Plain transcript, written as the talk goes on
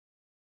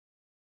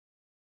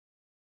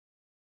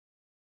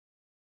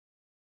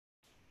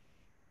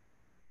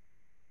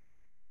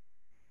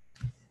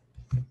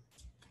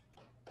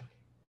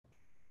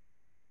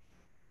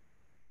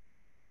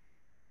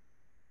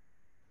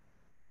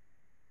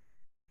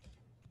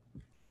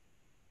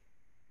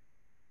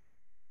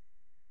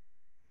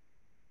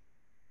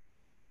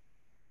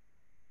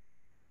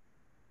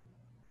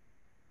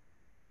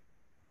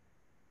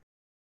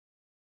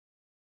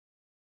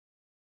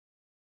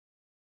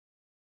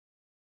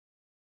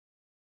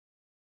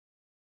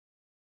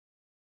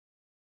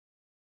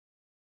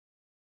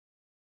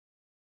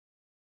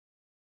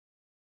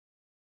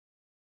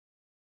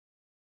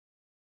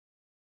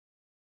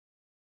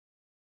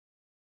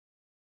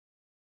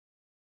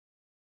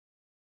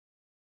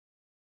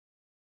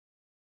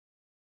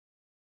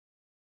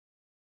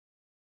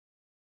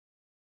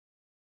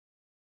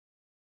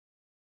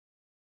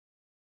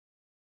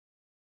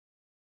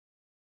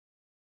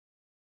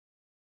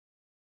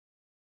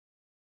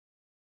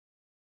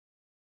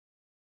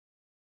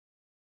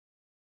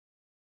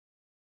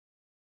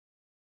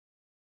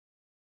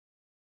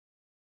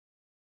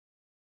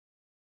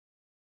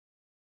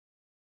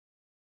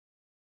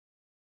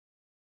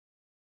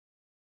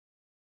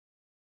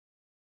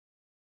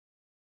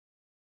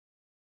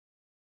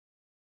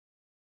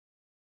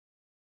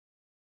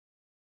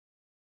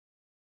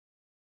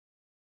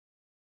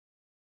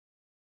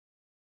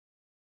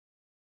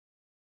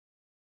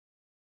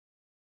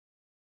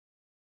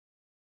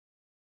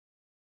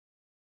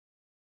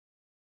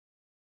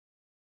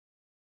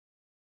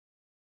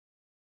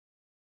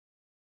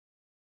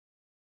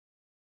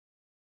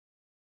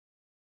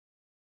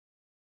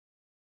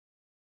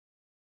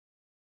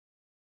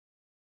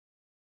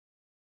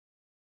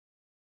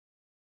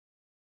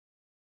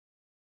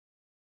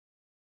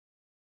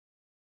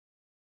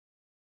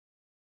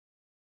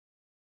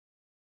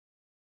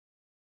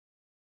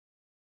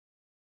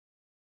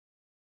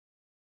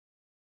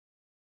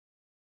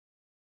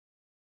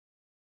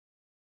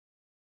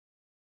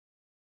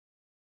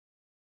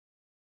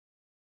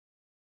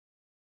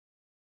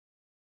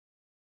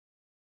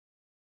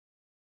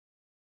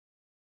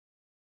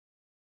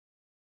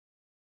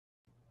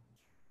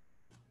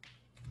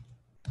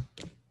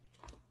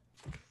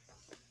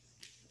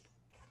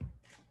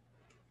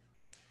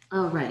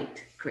All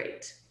right,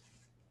 great.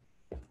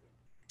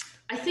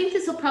 I think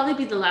this will probably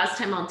be the last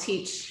time I'll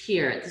teach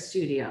here at the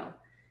studio.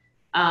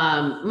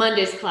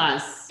 Monday's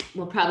class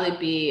will probably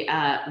be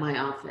at my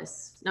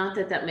office. Not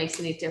that that makes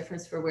any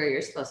difference for where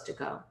you're supposed to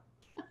go.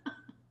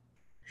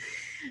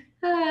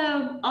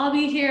 I'll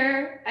be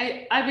here.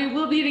 I mean,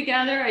 we'll be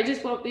together. I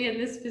just won't be in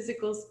this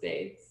physical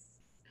space.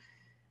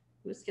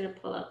 I'm just going to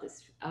pull out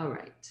this. All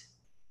right.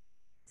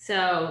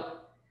 So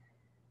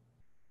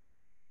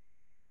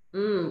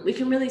we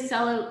can really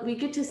celebrate. We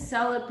get to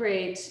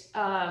celebrate,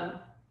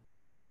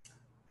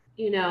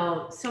 you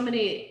know, so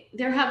many.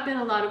 There have been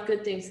a lot of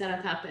good things that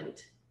have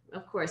happened.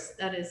 Of course,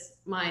 that is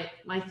my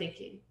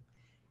thinking.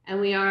 And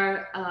we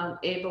are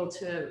able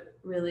to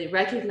really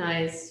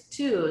recognize,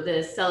 too,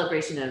 the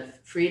celebration of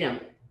freedom,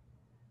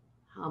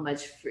 how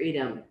much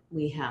freedom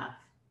we have,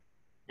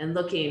 and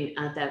looking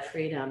at that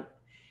freedom.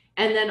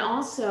 And then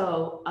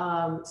also,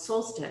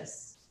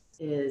 solstice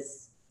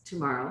is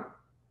tomorrow.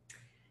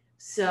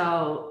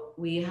 So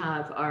we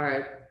have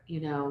our, you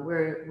know,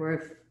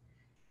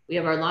 we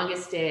have our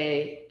longest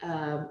day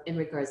in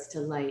regards to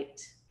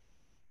light.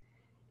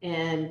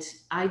 And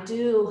I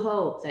do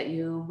hope that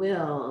you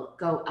will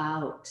go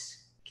out,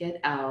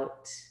 get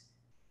out,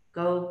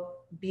 go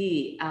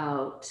be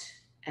out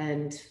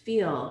and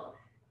feel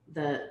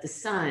the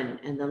sun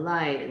and the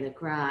light and the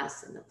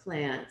grass and the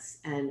plants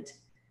and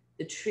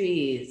the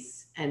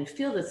trees, and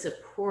feel the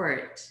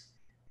support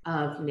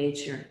of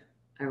nature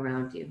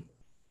around you.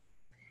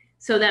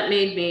 So that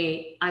made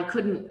me, I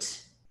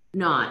couldn't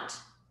not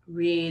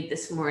read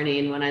this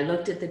morning when I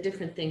looked at the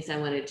different things I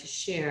wanted to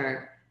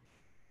share.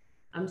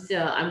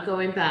 I'm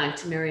going back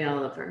to Mary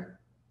Oliver,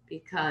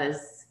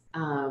 because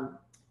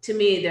to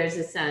me, there's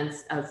a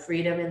sense of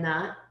freedom in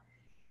that,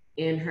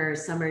 in her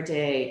summer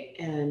day,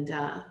 and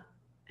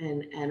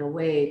a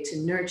way to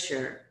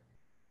nurture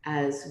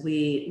as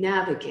we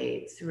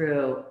navigate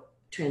through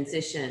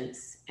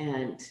transitions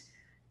and,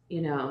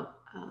 you know,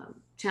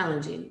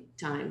 challenging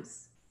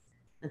times.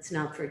 Let's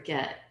not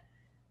forget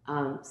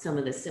some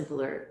of the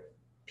simpler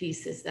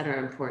pieces that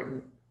are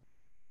important.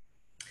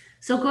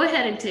 So go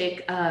ahead and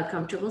take a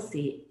comfortable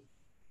seat.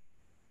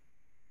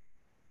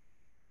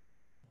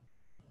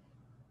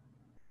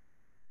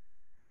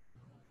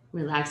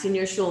 Relaxing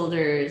your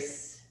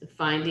shoulders,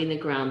 finding the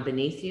ground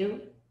beneath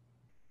you.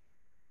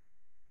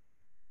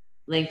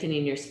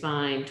 Lengthening your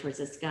spine towards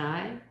the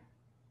sky.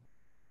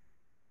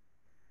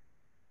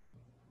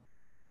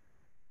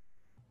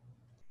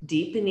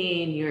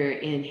 Deepening your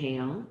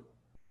inhale.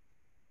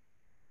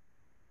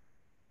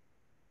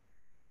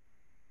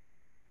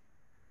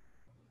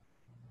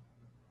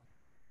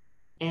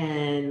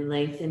 And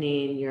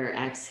lengthening your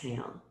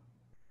exhale.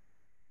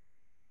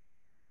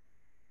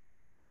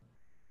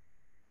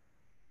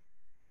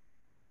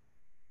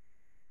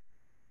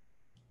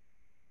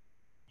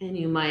 And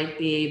you might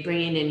be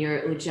bringing in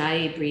your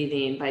Ujjayi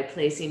breathing by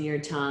placing your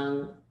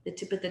tongue, the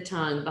tip of the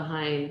tongue,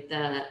 behind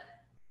the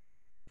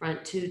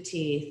front two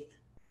teeth,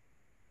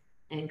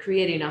 and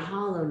creating a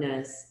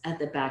hollowness at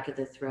the back of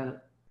the throat.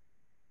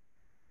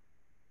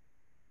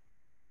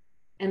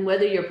 And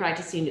whether you're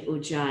practicing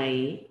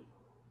Ujjayi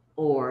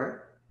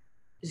or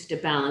just a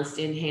balanced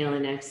inhale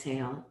and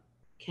exhale,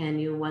 can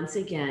you once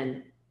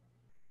again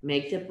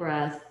make the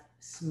breath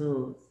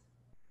smooth?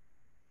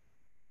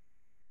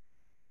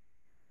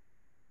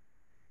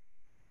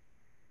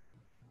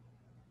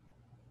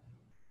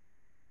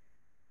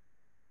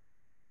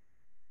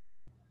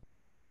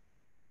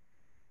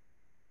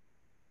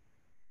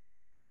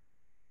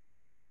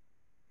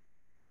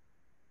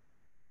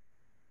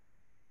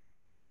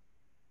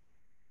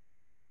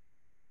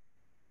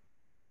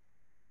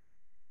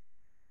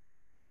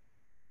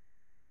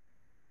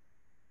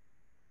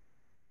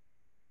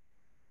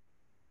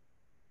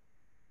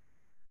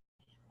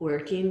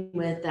 Working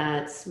with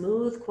that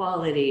smooth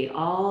quality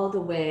all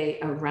the way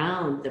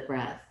around the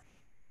breath.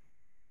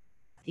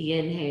 The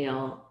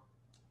inhale,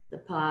 the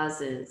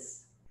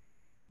pauses,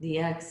 the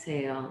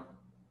exhale.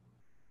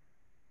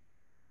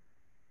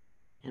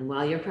 And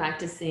while you're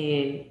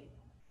practicing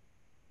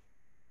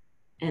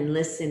and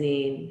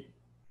listening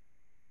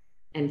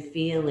and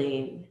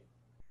feeling,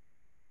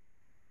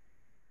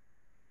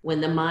 when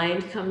the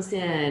mind comes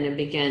in and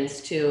begins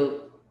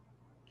to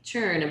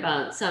churn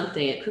about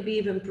something, it could be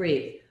even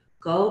brief,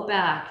 go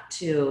back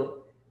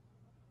to,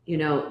 you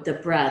know, the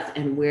breath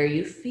and where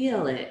you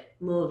feel it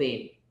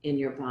moving in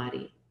your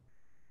body.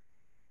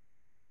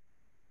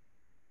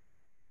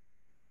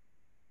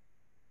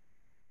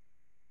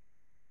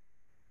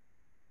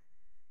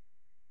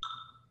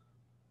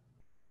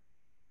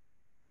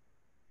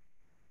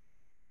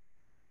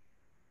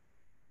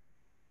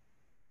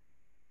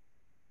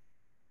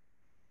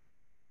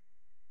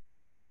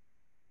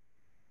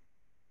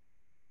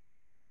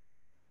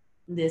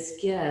 This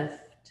gift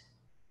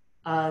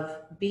of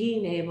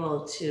being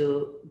able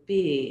to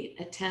be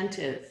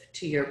attentive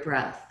to your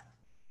breath.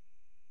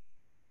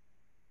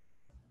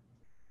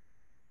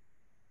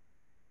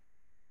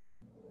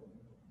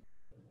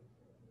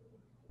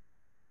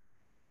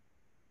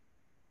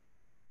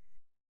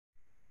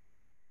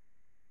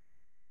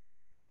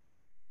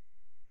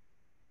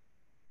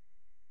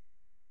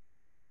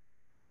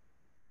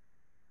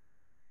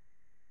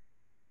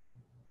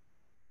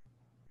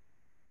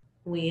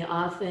 we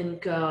often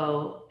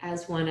go,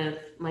 as one of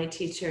my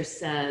teachers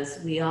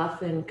says, we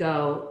often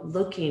go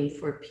looking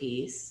for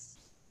peace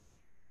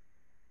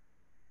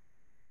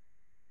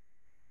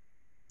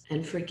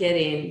and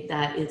forgetting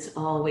that it's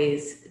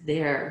always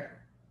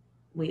there.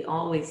 We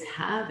always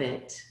have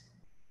it.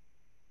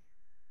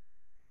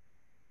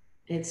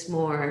 It's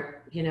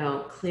more,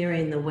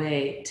 clearing the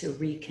way to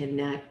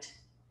reconnect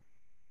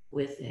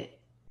with it.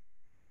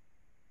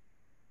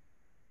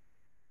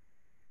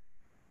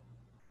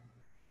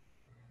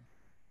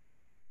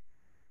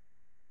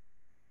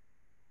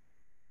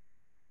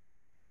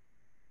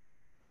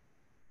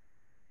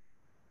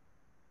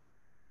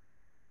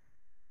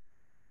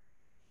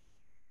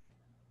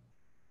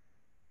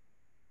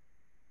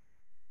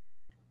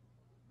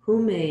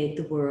 Who made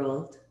the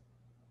world?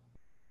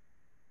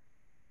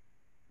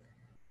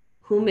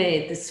 Who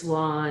made the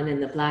swan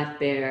and the black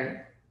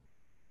bear?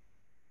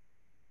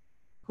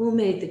 Who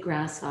made the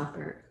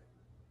grasshopper?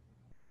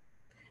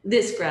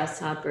 This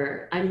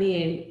grasshopper, I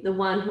mean the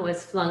one who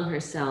has flung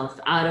herself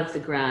out of the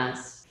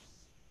grass,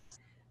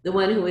 the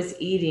one who is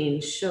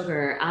eating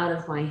sugar out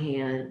of my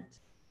hand,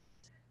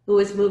 who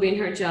is moving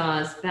her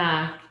jaws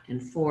back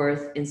and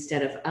forth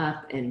instead of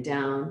up and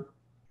down,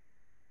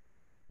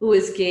 who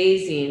is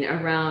gazing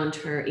around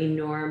her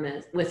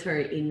with her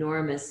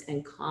enormous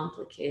and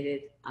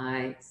complicated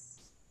eyes.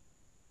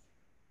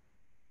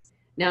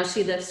 Now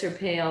she lifts her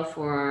pale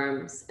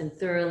forearms and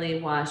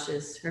thoroughly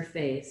washes her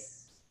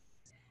face.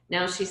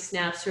 Now she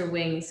snaps her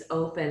wings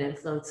open and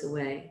floats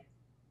away.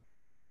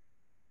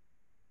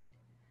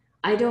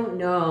 I don't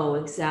know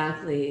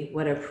exactly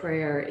what a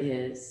prayer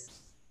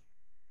is.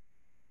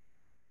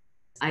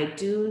 I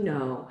do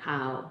know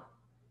how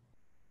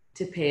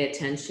to pay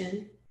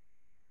attention,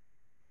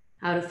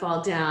 how to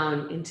fall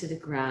down into the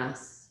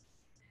grass,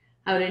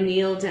 how to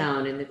kneel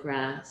down in the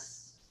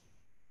grass,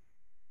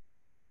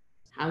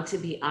 how to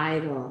be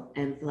idle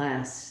and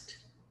blessed,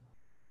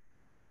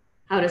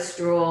 how to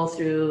stroll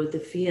through the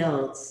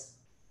fields,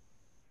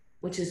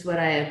 which is what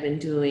I have been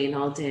doing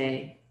all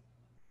day.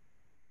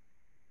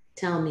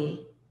 Tell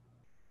me,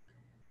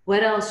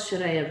 what else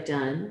should I have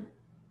done?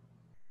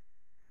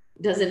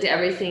 Doesn't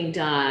everything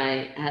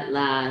die at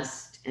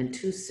last and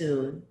too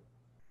soon?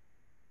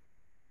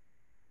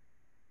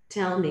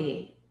 Tell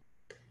me,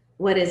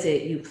 what is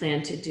it you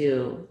plan to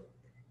do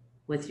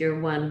with your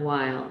one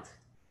wild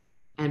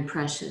and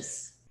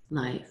precious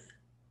life?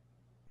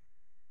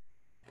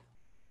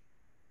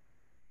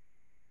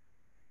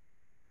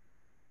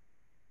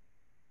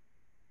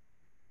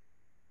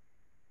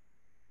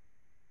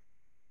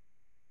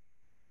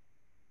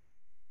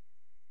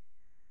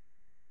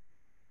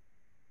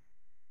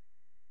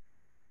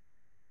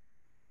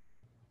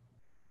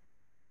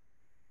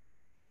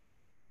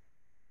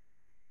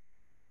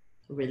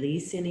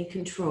 Release any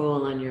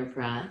control on your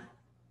breath.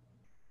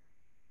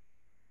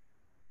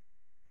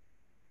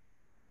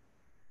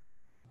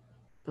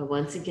 But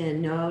once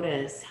again,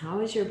 notice,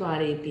 how is your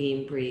body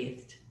being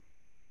breathed?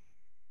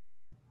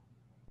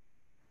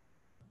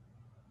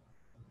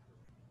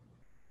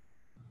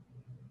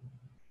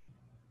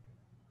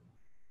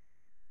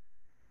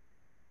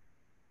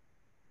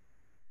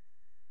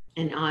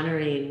 And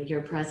honoring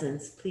your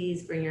presence,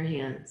 please bring your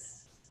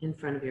hands in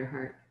front of your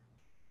heart.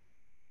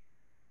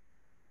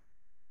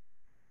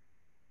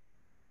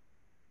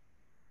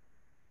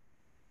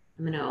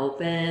 I'm going to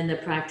open the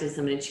practice.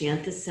 I'm going to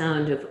chant the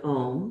sound of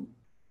Om.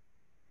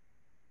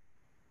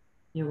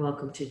 You're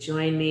welcome to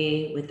join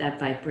me with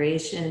that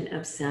vibration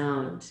of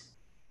sound.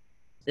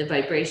 The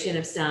vibration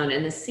of sound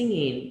and the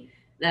singing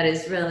that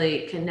is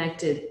really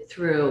connected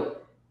through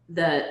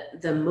the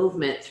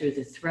movement through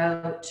the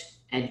throat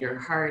and your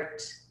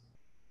heart.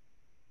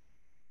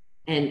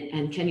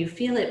 And can you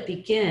feel it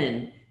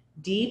begin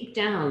deep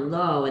down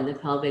low in the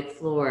pelvic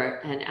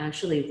floor and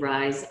actually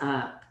rise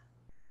up?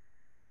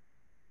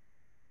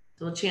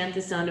 So we'll chant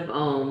the sound of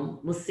Om.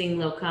 We'll sing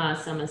Loka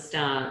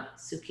Samasta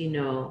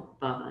Sukhino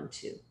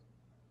Bhavantu.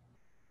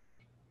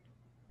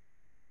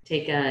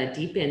 Take a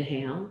deep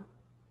inhale.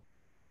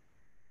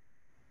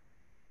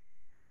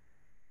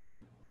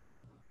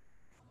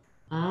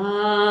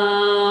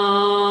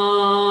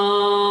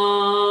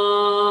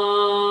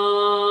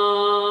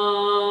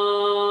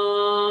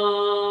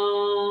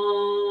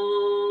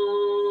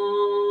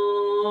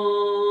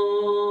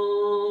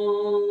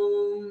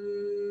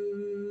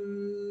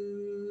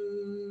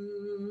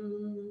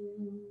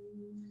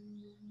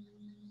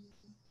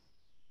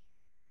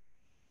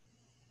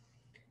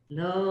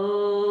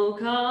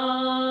 Loka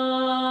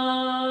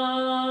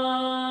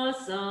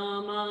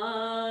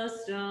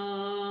samasta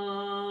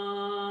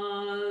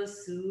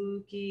sukhino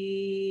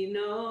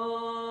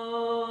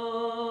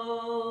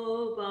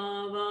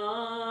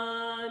bhavantu.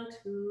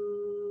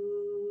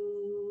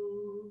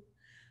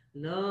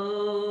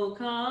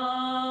 Loka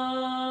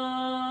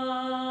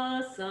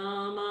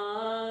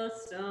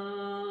samasta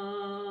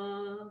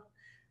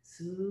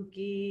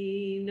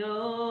sukhino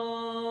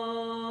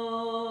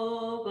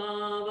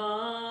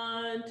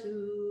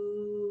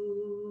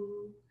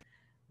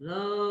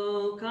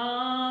Loka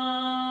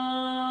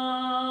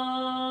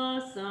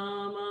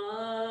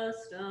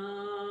samasta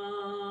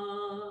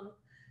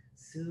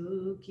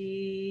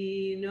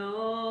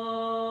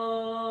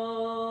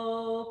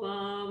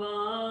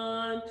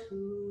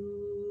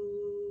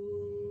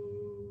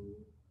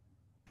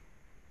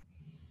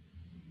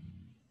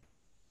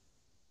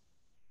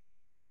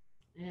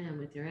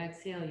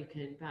exhale, you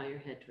can bow your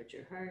head towards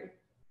your heart.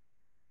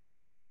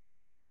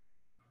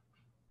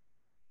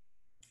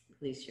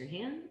 Release your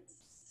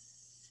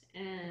hands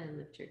and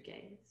lift your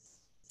gaze.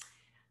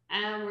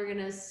 And we're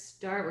gonna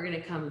start, we're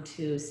gonna come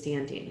to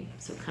standing.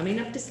 So coming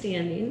up to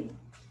standing,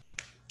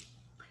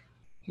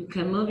 you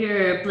can move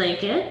your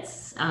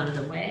blankets out of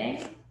the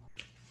way.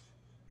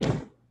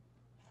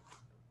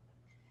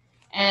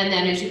 And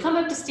then as you come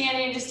up to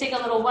standing, just take a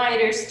little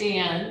wider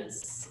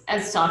stance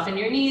and soften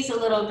your knees a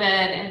little bit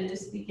and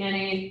just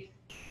beginning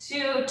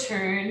to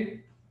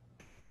turn.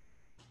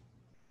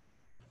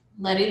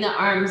 Letting the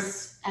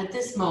arms at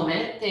this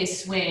moment, they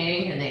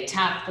swing and they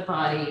tap the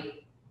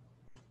body.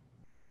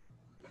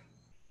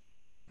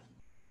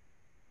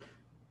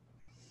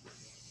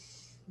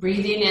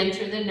 Breathing in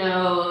through the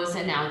nose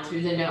and out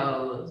through the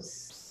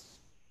nose.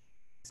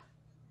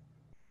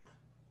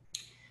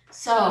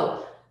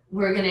 So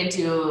we're gonna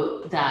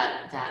do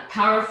that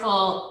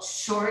powerful,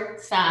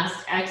 short,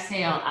 fast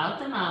exhale out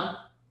the mouth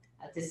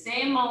at the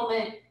same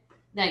moment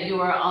that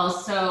you are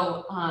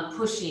also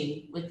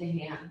pushing with the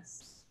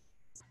hands.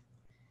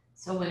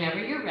 So whenever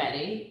you're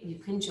ready, you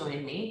can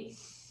join me.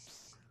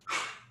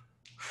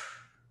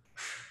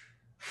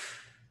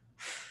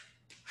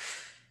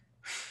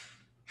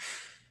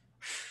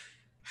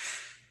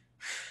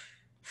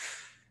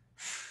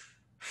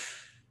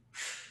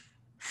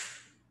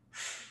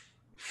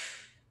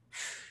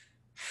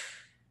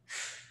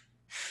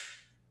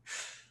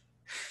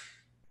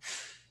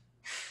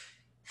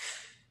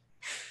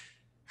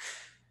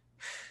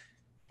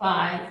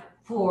 Five,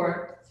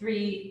 four,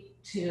 three,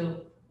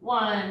 two,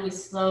 one. We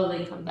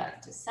slowly come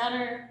back to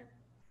center.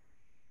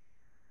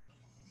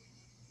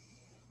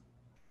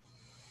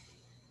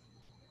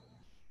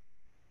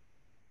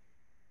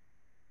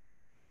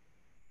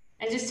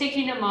 And just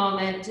taking a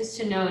moment just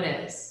to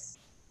notice.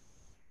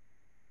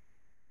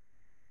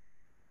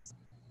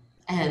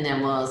 And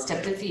then we'll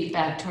step the feet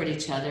back toward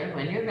each other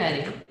when you're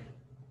ready.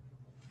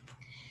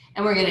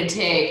 And we're going to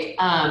take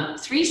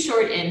 3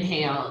 short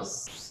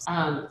inhales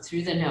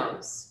through the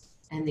nose.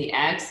 And the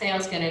exhale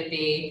is going to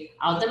be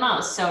out the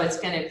mouth. So it's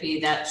going to be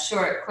that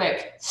short,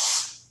 quick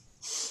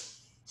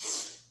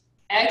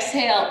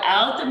exhale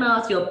out the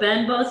mouth. You'll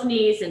bend both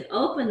knees and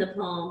open the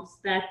palms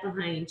back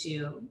behind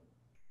you.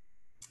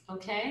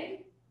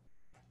 Okay?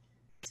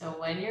 So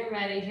when you're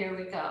ready, here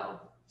we go.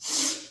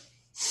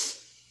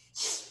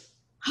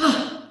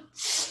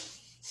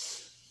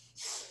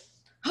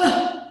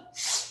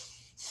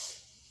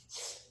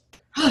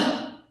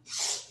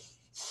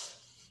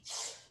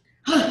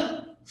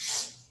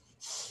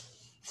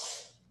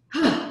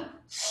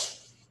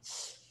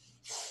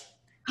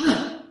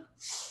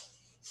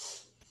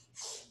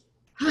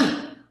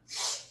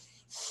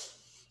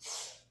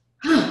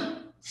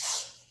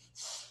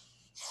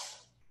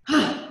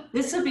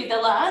 This will be the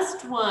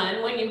last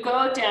one. When you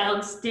go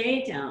down,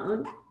 stay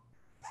down.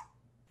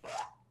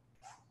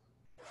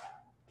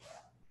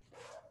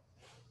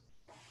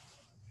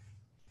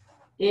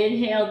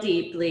 Inhale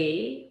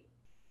deeply.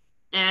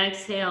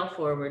 Exhale,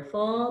 forward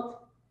fold.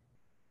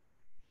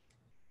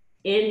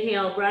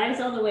 Inhale,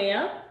 rise all the way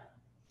up.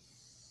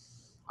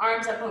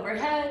 Arms up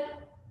overhead.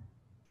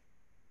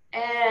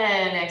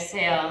 And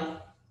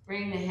exhale,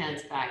 bring the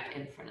hands back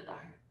in front of the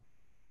heart.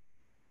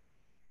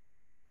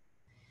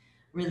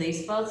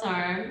 Release both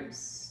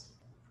arms.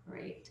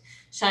 Great.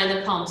 Shine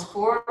the palms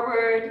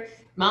forward.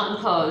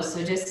 Mountain pose.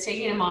 So just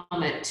taking a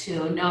moment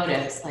to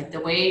notice like the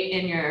weight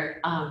in your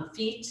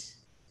feet.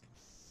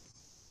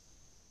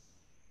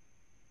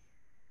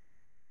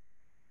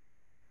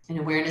 And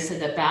awareness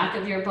of the back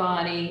of your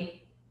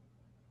body.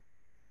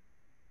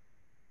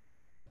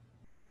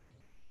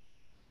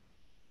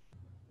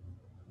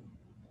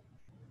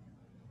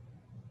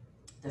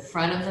 The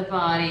front of the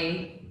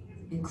body,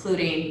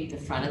 including the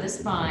front of the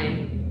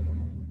spine.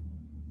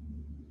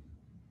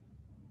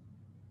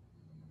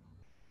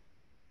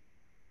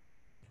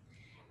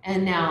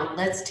 And now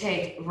let's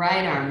take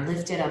right arm,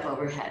 lift it up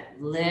overhead.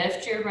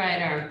 Lift your right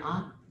arm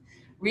up.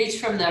 Reach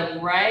from the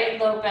right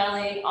low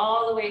belly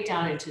all the way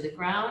down into the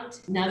ground.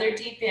 Another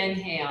deep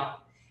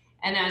inhale.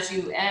 And as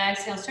you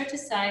exhale, start to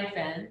side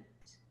bend.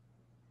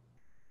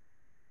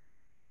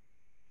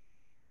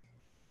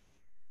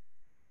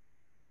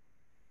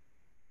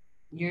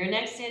 Your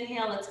next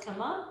inhale, let's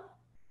come up.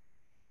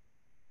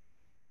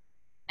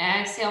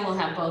 Exhale, we'll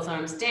have both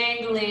arms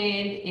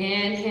dangling.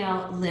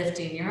 Inhale,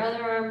 lifting your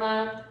other arm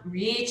up,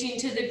 reaching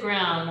to the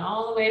ground,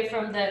 all the way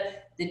from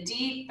the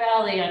deep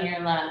belly on your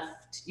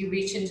left. You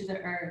reach into the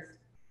earth.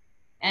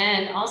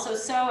 And also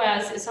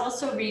psoas is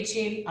also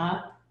reaching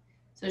up.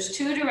 So there's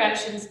 2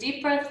 directions,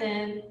 deep breath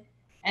in,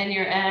 and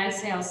your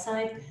exhale,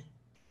 side bend.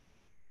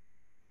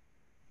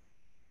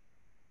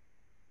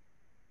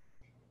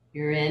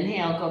 Your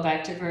inhale, go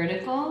back to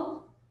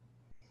vertical.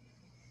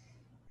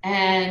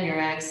 And your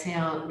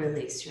exhale,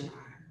 release your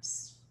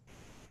arms.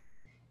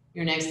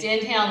 Your next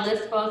inhale,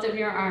 lift both of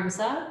your arms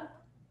up.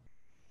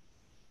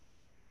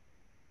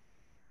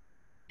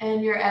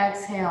 And your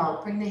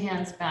exhale, bring the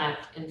hands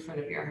back in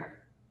front of your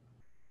heart.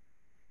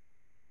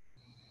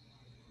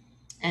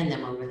 And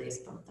then we'll release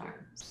both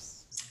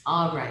arms.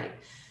 All right.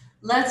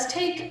 Let's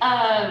take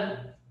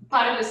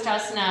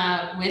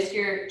Padangusthasana with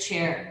your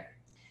chair.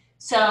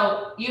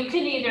 So you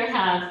can either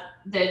have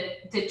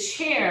the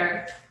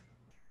chair.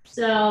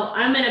 So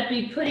I'm going to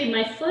be putting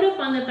my foot up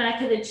on the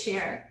back of the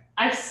chair.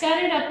 I've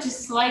set it up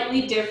just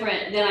slightly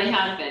different than I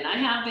have been. I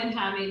have been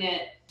having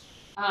it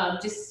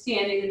just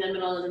standing in the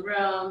middle of the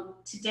room.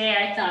 Today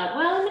I thought,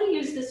 well, I'm going to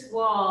use this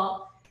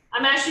wall.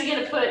 I'm actually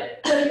going to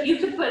put, you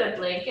could put a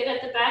blanket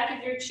at the back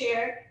of your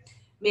chair.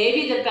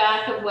 Maybe the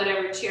back of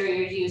whatever chair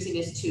you're using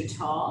is too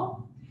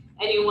tall,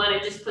 and you want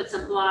to just put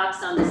some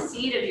blocks on the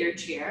seat of your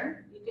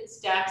chair. You can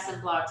stack some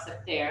blocks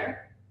up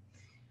there.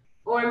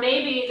 Or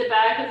maybe the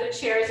back of the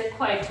chair isn't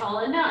quite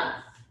tall enough,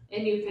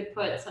 and you could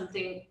put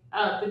something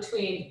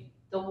between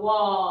the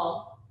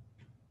wall,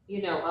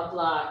 you know, a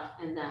block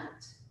and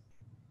that.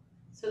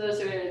 So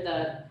those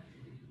are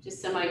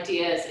just some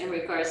ideas in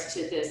regards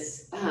to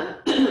this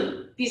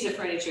piece of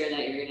furniture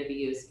that you're going to be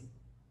using.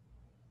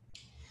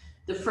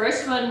 The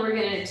first one we're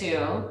going to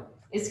do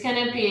is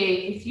going to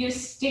be, if you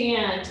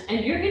stand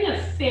and you're going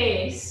to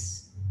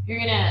face,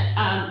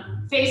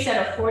 face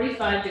at a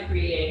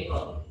 45-degree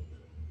angle.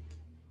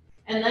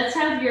 And let's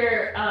have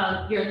your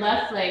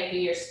left leg be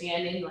your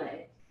standing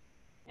leg.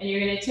 And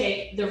you're going to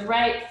take the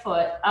right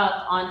foot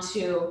up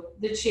onto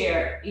the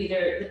chair,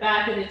 either the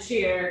back of the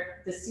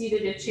chair, the seat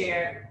of the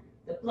chair,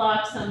 the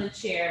blocks on the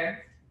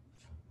chair.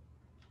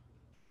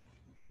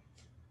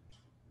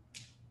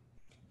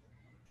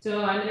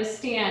 So I'm going to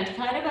stand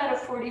kind of at a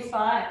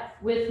 45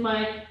 with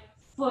my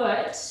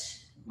foot,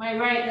 my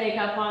right leg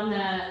up on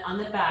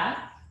the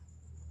back.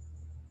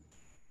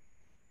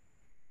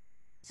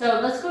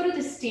 So let's go to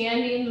the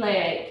standing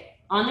leg.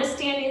 On the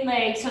standing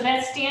leg, so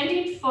that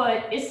standing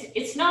foot,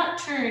 it's not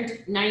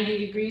turned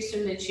 90 degrees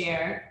from the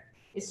chair.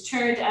 It's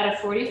turned at a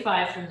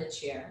 45 from the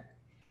chair.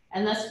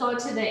 And let's go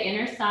to the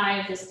inner thigh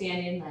of the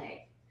standing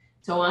leg.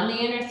 So on the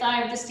inner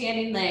thigh of the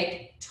standing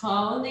leg,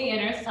 tone the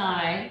inner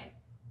thigh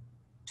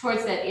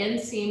towards that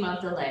inseam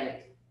of the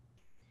leg.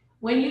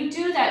 When you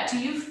do that, do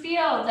you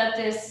feel that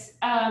this,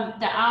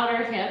 the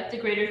outer hip, the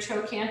greater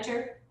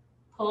trochanter,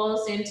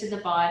 pulls into the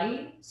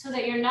body, so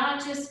that you're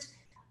not just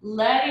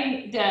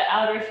letting the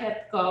outer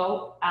hip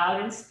go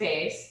out in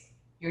space?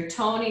 You're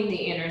toning the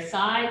inner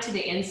thigh to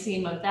the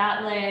inseam of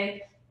that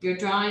leg. You're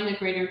drawing the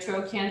greater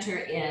trochanter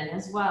in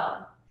as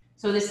well.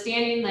 So the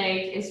standing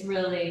leg is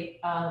really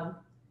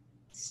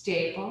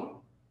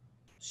stable,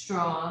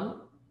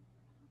 strong.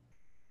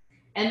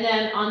 And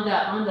then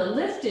on the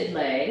lifted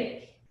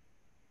leg,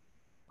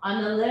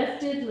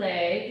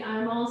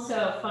 I'm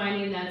also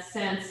finding that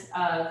sense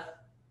of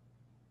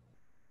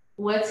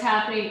what's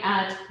happening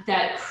at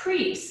that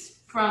crease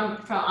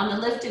from on the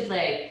lifted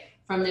leg,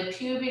 from the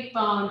pubic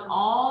bone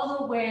all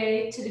the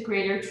way to the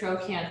greater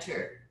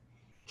trochanter.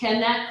 Can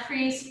that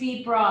crease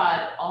be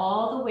broad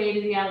all the way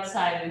to the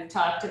outside? We've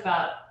talked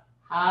about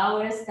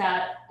how is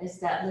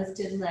that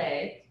lifted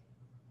leg.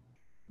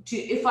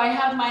 If I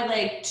have my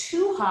leg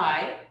too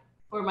high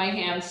for my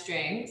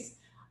hamstrings,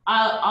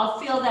 I'll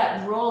feel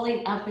that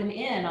rolling up and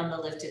in on the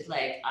lifted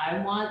leg. I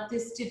want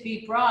this to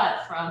be broad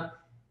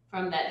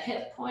from that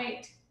hip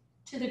point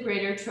to the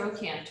greater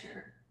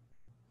trochanter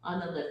on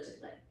the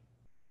lifted leg.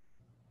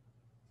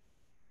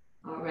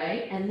 All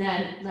right, and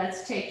then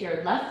let's take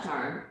your left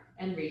arm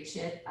and reach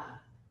it up.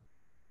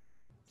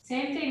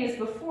 Same thing as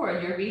before,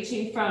 you're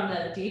reaching from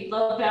the deep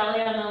low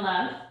belly on the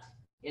left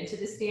into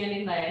the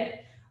standing leg.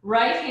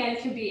 Right hand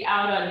can be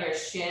out on your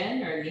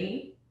shin or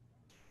knee.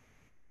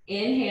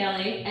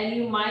 Inhaling, and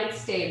you might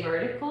stay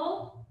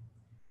vertical,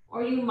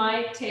 or you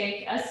might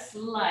take a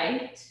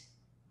slight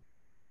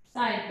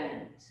side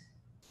bend.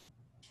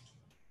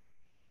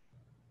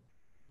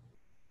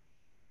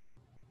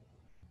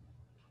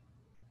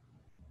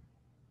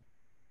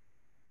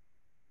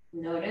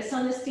 Notice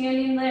on the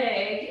standing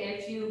leg,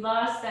 if you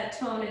lost that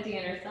tone at the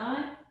inner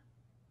thigh,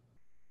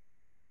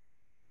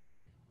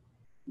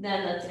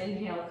 then let's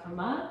inhale, come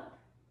up.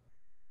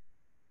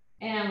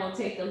 And we'll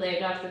take the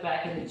leg off the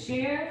back of the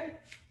chair.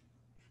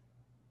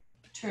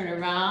 Turn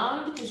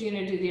around, because you're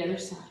going to do the other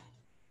side.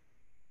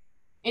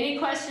 Any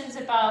questions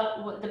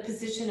about the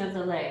position of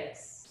the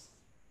legs?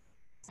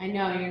 I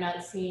know you're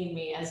not seeing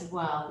me as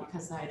well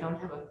because I don't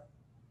have a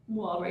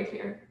wall right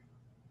here.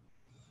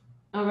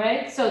 All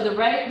right, so the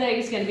right leg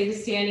is going to be the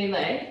standing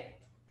leg.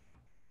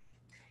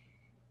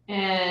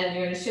 And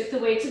you're going to shift the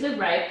weight to the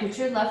right, put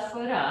your left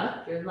foot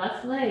up, your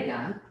left leg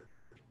up.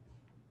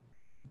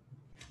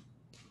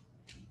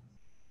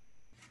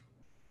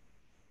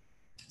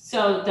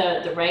 So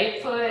the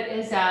right foot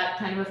is at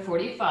kind of a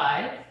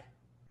 45.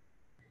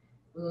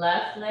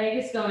 Left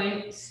leg is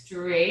going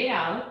straight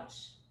out.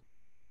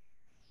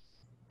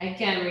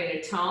 Again, we're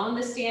going to tone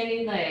the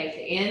standing leg,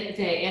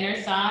 the inner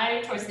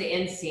thigh towards the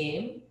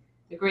inseam,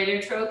 the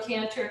greater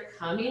trochanter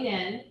coming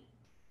in.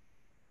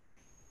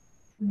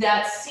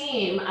 That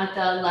seam at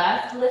the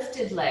left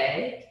lifted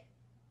leg,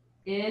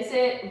 is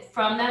it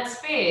from that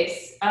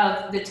space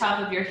of the top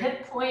of your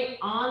hip point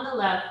on the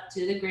left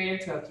to the greater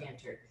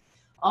trochanter?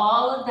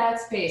 All of that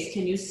space,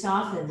 can you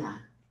soften that?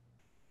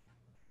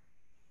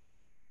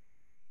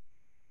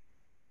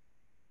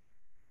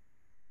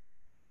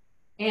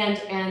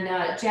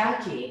 And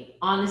Jackie,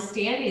 on the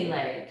standing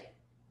leg,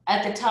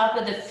 at the top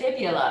of the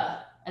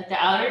fibula, at the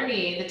outer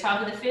knee, the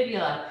top of the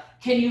fibula,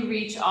 can you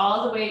reach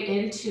all the way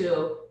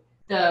into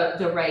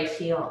the right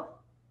heel?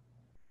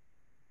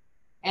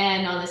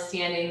 And on the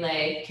standing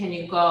leg, can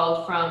you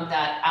go from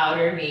that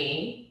outer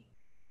knee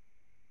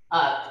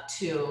up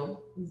to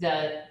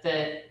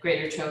the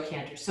greater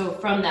trochanter? So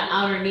from the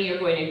outer knee, you're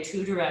going in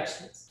two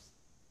directions.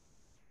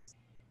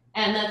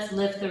 And let's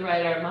lift the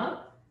right arm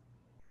up.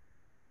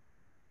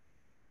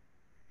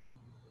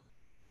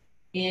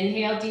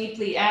 Inhale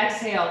deeply,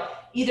 exhale,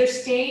 either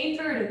staying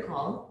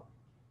vertical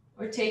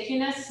or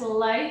taking a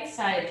slight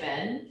side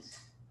bend.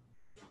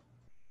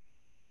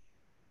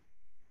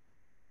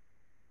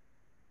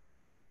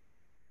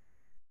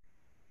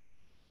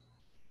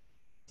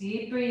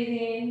 Deep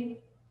breathing.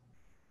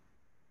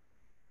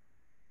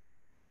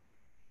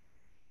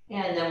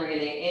 And then we're going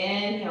to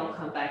inhale,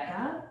 come back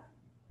up.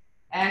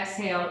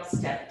 Exhale,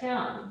 step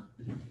down.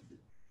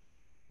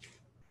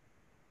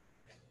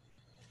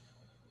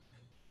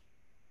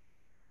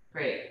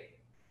 Great.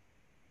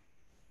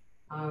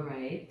 All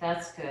right,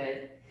 that's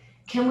good.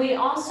 Can we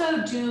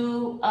also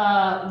do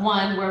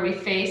one where we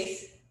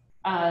face,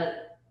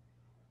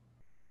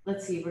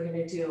 let's see, we're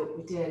going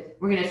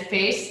to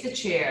face the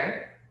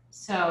chair.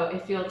 So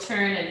if you'll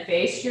turn and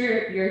face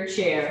your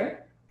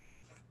chair,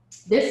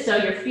 so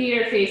your feet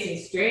are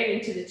facing straight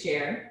into the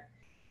chair.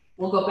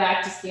 We'll go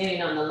back to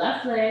standing on the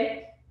left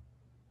leg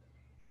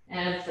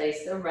and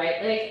place the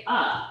right leg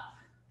up.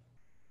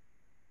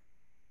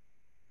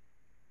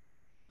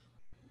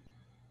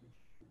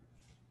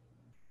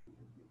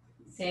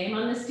 Same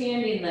on the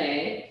standing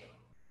leg.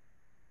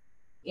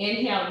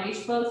 Inhale,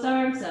 reach both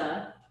arms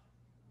up.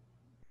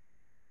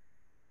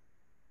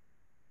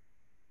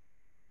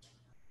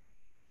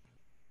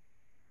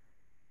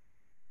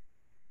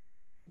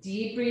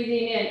 Deep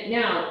breathing in.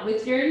 Now,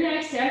 with your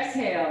next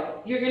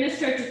exhale, you're going to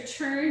start to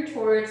turn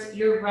towards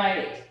your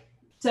right.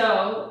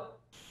 So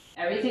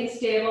everything's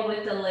stable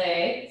with the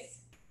legs.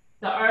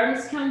 The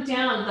arms come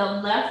down,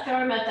 the left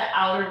arm at the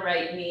outer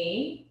right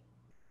knee,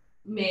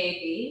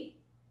 maybe,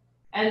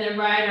 and the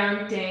right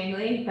arm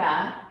dangling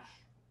back.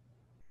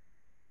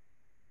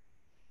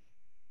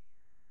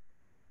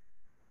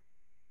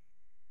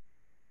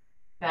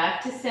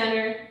 Back to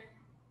center.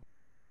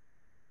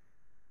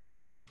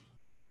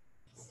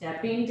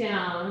 Stepping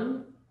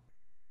down.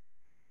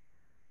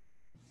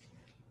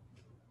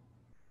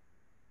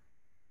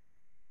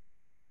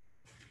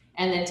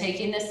 And then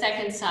taking the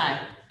second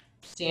side,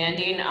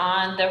 standing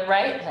on the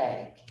right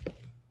leg.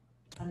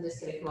 I'm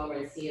just going to come over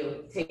and see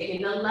you.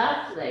 Taking the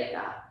left leg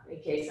up in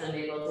case I'm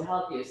able to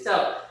help you.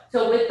 So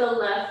with the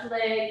left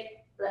leg,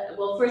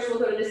 well, first we'll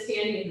go to the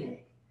standing leg.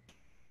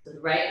 So the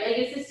right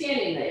leg is the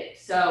standing leg.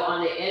 So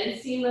on the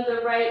inseam of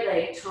the right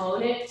leg,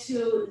 tone it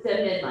to the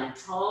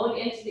midline. Tone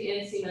into the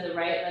inseam of the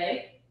right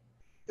leg.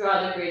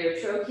 Draw the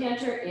greater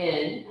trochanter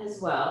in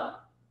as well.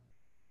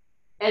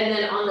 And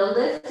then on the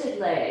lifted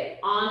leg,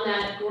 on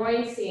that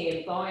groin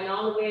seam, going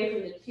all the way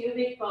from the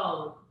pubic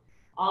bone,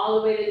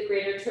 all the way to the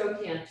greater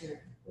trochanter,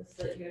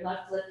 with your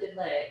left lifted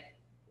leg.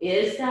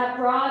 Is that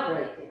broad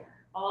right there?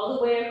 All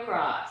the way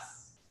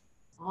across,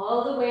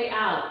 all the way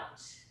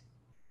out.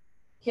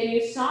 Can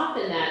you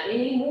soften that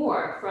any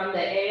more from the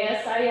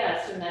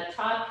ASIS, from that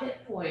top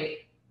hip point,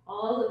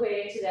 all the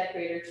way to that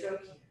greater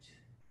trochanter?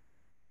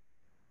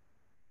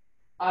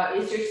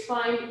 Is your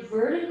spine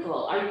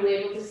vertical? Are you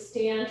able to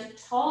stand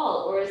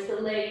tall, or is the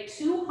leg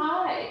too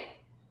high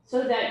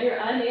so that you're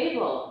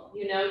unable,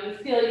 you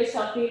feel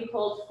yourself being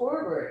pulled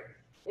forward?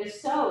 If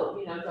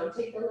so, don't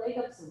take the leg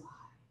up so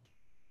high.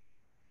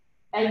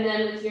 And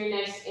then with your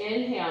next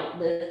inhale,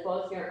 lift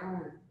both your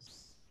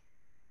arms.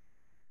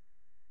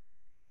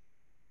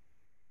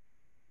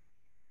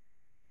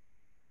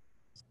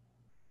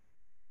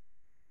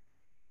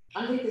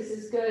 I think this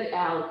is good,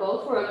 Al.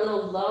 Go for a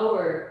little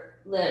lower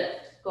lift.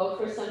 Go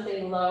for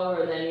something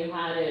lower than you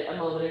had it a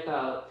moment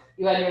ago.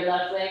 You had your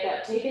left leg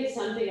up. Take it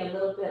something a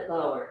little bit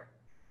lower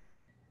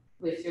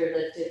with your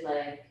lifted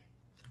leg.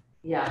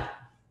 Yeah.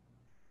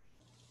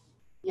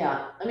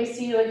 Yeah. Let me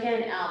see you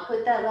again, Al.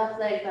 Put that left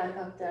leg back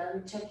up there.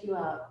 Let me check you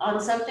out. On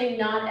something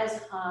not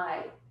as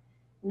high.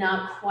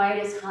 Not quite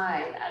as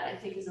high. That I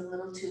think is a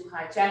little too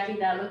high. Jackie,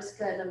 that looks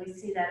good. Let me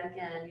see that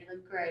again. You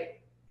look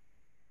great.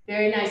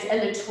 Very nice.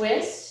 And the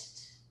twist.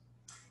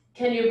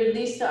 Can you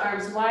release the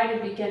arms wide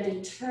and begin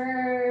to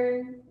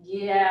turn?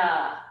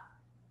 Yeah.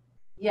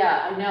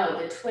 Yeah, I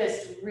know. The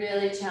twist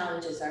really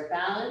challenges our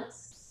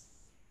balance.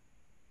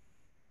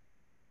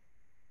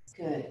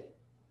 Good.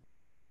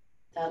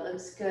 That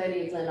looks good,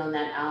 Evelyn, on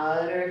that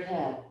outer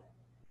hip.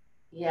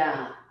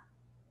 Yeah.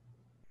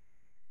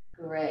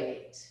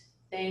 Great.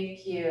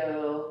 Thank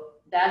you.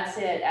 That's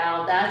it,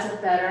 Al. That's a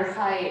better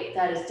height.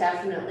 That is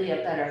definitely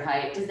a better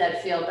height. Does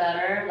that feel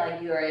better?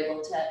 Like you are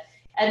able to...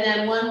 And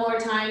then one more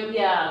time,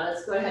 yeah,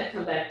 let's go ahead and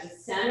come back to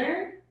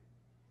center.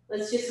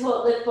 Let's just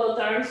lift both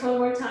arms one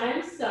more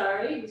time.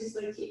 Sorry, we just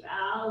want to keep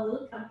Al, a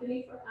little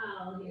company for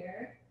Al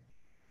here.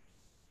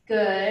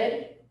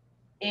 Good.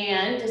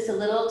 And just a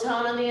little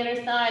tone on the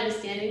inner thigh, the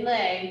standing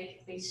leg.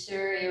 Make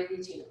sure you're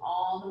reaching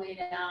all the way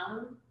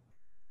down.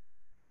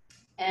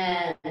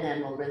 And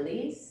then we'll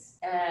release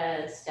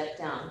and step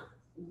down.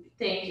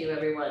 Thank you,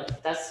 everyone.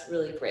 That's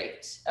really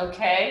great.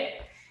 Okay.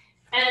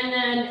 And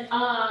then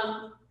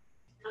I'm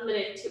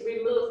going to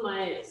remove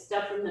my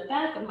stuff from the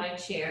back of my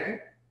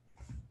chair.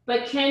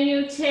 But can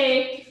you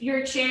take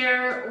your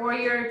chair or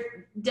your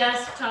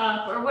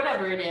desktop or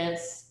whatever it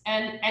is,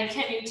 and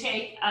can you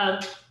take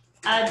a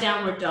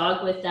downward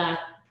dog with that?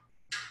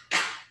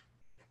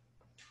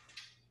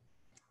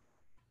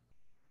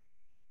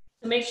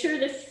 So make sure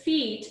the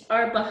feet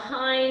are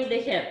behind the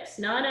hips,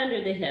 not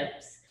under the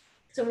hips.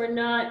 So we're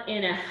not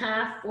in a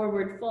half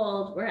forward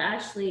fold. We're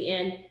actually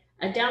in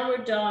a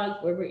downward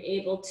dog where we're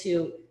able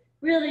to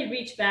really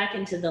reach back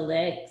into the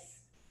legs.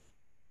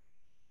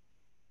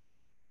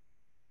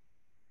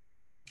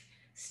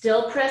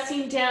 Still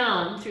pressing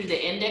down through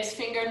the index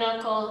finger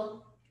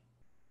knuckle.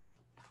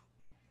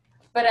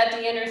 But at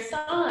the inner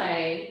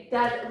thigh,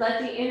 let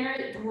the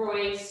inner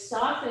groin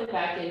soften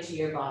back into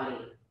your body.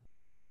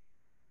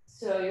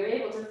 So you're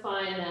able to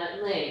find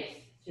that length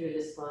through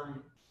the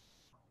spine.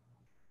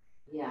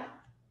 Yeah.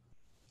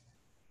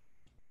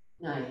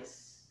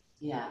 Nice.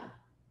 Yeah.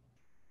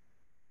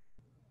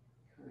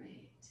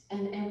 Great.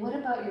 And what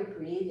about your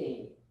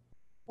breathing?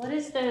 What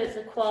is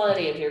the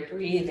quality of your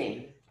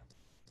breathing?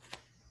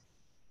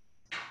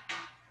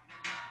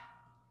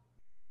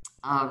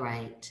 All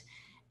right.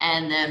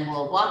 And then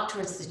we'll walk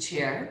towards the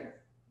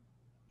chair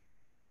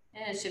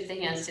and shift the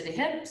hands to the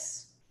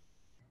hips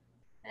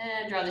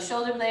and draw the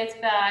shoulder blades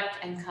back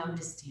and come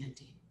to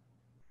standing.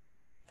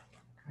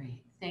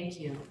 Great. Thank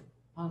you.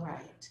 All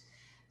right.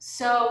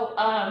 So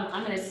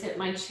I'm going to sit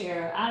my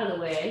chair out of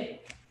the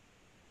way.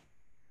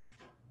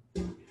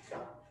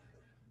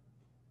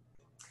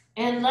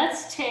 And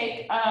let's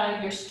take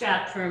your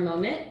strap for a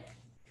moment,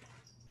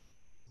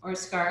 or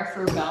scarf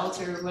or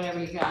belt or whatever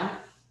you got.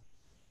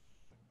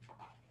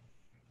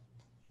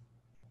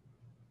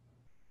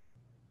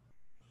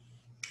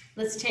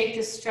 Let's take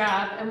the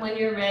strap, and when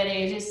you're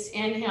ready, just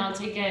inhale,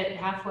 take it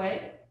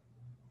halfway.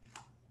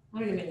 I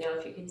don't even know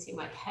if you can see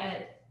my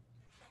head.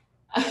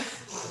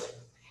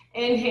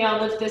 Inhale,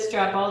 lift the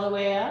strap all the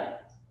way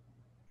up.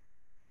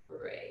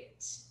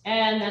 Great.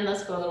 And then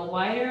let's go a little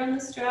wider on the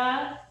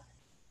strap.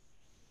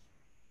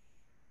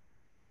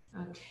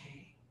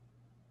 Okay.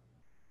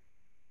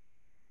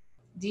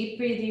 Deep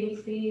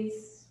breathing,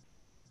 please.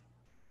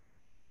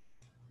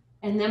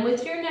 And then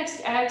with your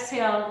next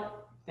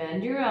exhale,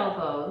 bend your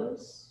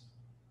elbows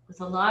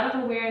with a lot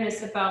of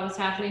awareness about what's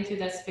happening through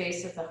that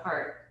space of the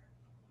heart.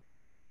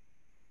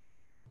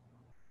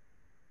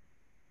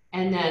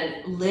 And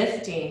then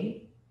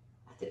lifting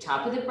at the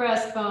top of the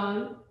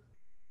breastbone.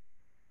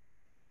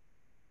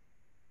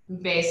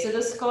 Base of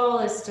the skull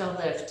is still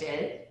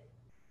lifted.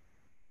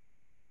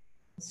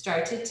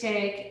 Start to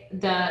take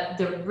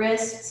the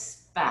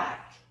wrists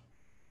back.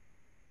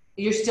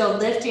 You're still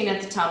lifting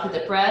at the top of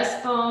the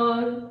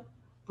breastbone,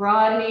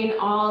 broadening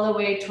all the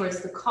way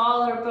towards the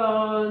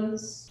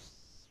collarbones,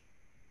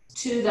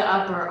 to the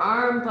upper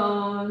arm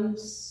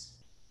bones.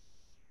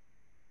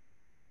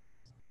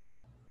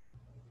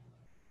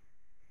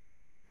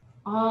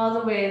 All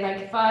the way, like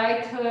if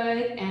I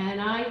could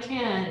and I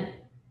can.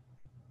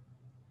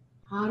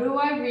 How do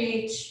I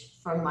reach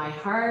from my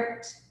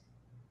heart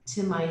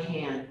to my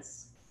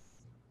hands?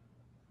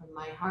 From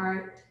my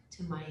heart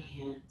to my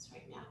hands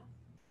right now.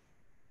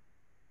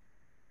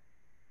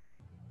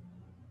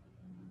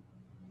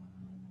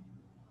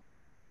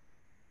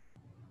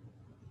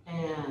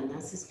 And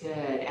this is good.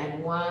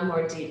 And one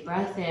more deep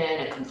breath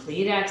in, a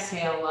complete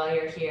exhale while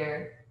you're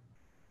here.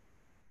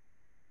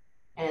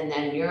 And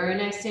then your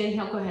next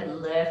inhale, go ahead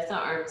and lift the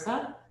arms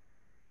up.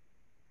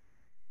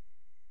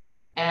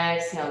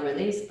 Exhale,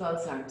 release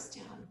both arms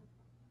down.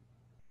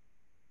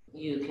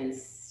 You can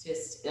just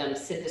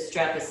sit the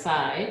strap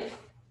aside.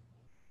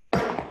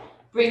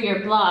 Bring your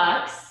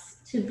blocks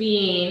to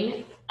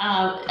being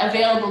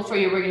available for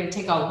you. We're going to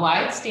take a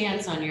wide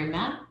stance on your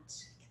mat.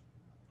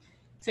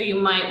 So you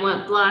might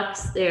want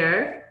blocks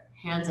there,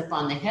 hands up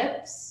on the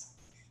hips.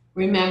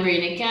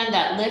 Remembering again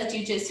that lift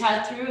you just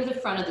had through the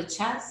front of the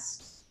chest.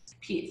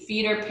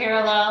 Feet are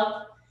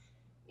parallel.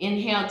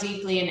 Inhale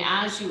deeply, and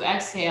as you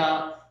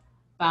exhale,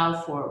 bow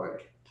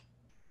forward.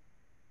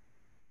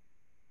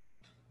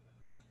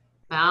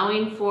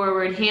 Bowing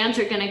forward, hands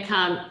are going to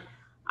come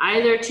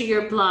either to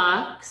your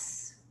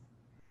blocks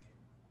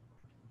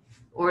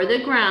or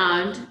the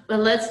ground, but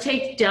let's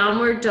take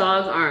downward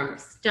dog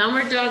arms.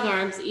 Downward dog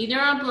arms, either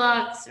on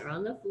blocks or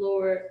on the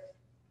floor.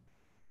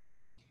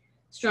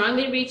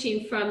 Strongly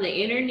reaching from the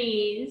inner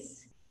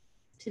knees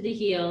to the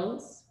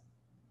heels.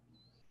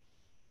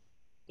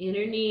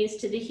 Inner knees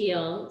to the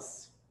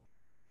heels.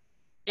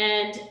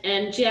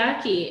 And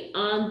Jackie,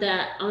 on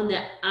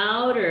the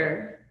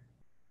outer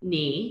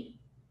knee,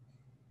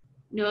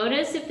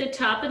 notice if the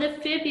top of the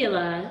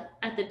fibula,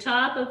 at the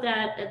top of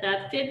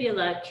that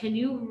fibula, can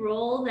you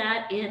roll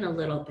that in a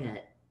little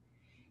bit?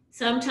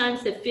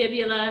 Sometimes the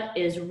fibula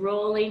is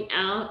rolling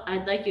out.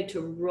 I'd like you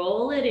to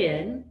roll it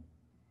in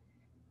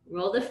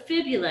Roll the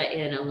fibula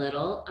in a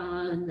little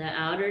on the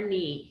outer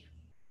knee.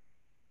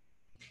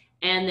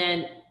 And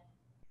then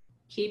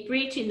keep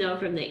reaching though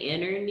from the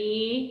inner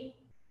knee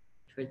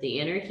toward the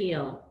inner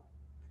heel.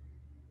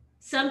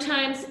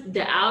 Sometimes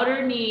the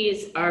outer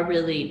knees are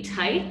really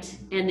tight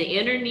and the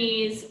inner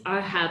knees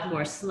have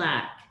more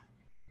slack.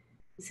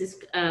 This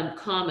is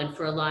common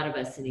for a lot of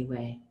us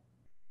anyway.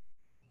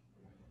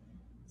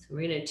 So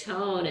we're going to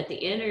tone at the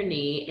inner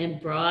knee and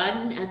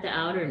broaden at the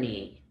outer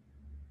knee.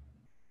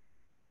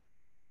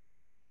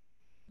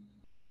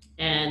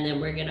 And then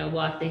we're going to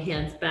walk the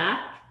hands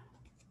back,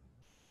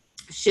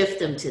 shift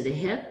them to the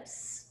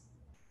hips,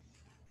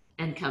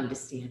 and come to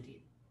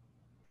standing.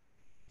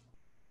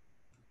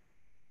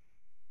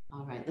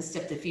 All right, let's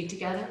step the feet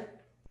together.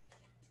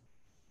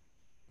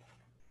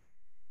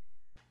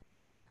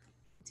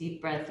 Deep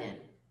breath in.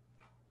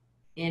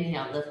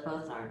 Inhale, lift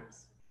both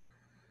arms.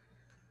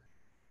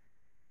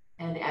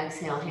 And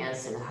exhale,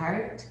 hands to the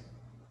heart.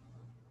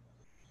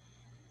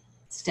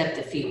 Step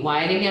the feet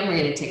wide again. We're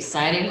going to take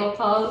side angle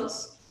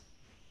pose.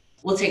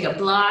 We'll take a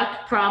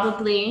block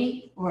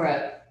probably, or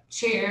a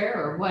chair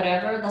or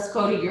whatever. Let's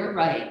go to your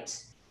right.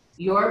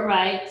 Your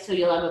right, so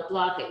you'll have a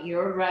block at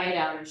your right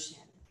outer shin.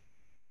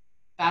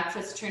 Back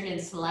foot's turned in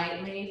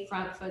slightly,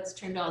 front foot's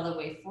turned all the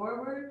way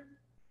forward.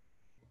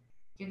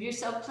 Give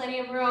yourself plenty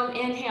of room.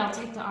 Inhale,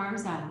 take the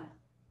arms out.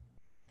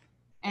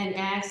 And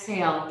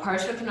exhale,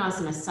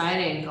 Parsvakonasana,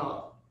 side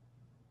angle.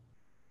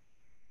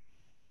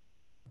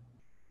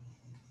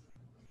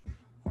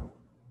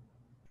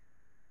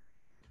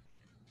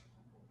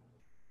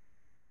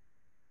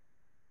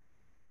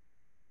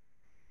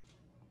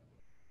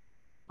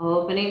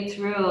 Opening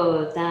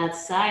through that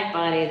side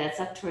body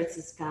that's up towards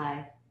the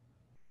sky.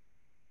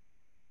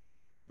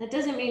 That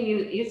doesn't mean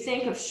you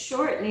think of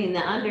shortening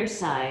the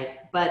underside,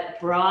 but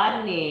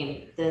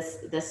broadening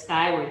the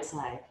skyward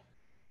side.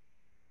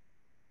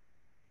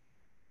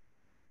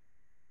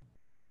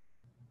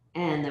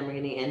 And then we're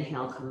going to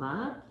inhale, come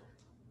up.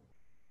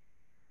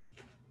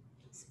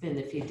 Spin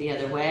the feet the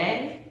other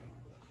way.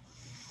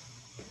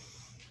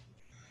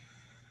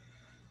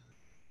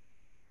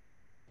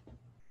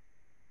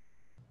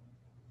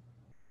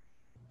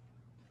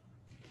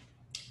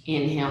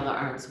 Inhale the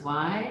arms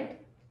wide.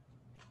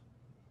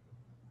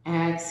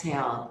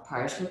 Exhale,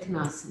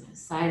 Parsvakonasana,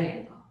 side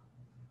angle.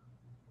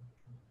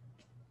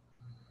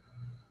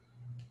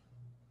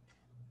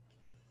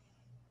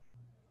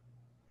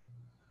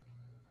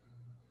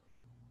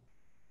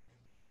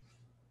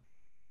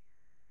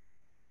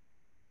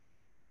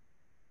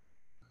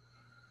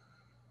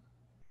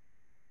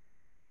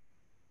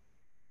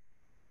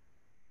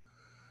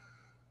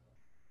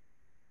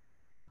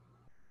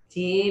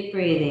 Deep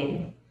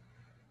breathing.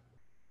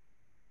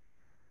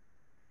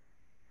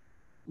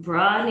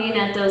 Broadening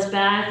at those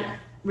back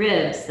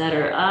ribs that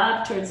are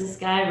up towards the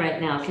sky right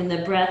now. Can the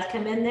breath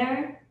come in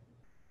there?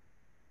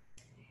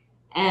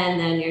 And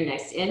then your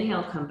next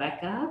inhale, come back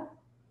up.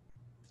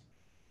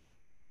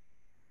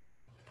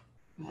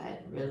 Good.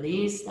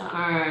 Release the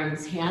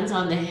arms, hands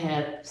on the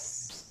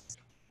hips.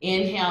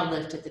 Inhale,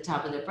 lift at the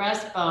top of the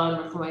breastbone.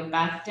 We're going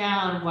back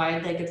down,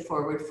 wide-legged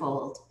forward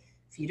fold.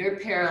 Feet are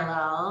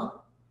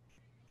parallel.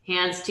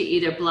 Hands to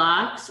either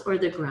blocks or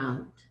the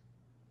ground.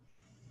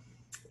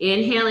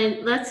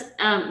 Inhaling,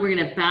 we're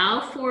gonna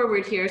bow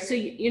forward here. So,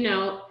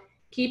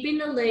 keeping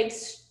the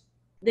legs,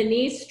 the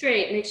knees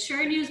straight, make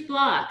sure and use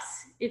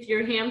blocks if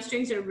your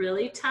hamstrings are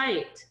really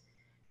tight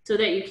so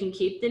that you can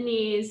keep the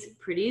knees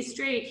pretty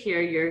straight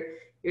here.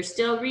 You're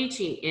still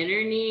reaching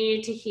inner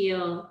knee to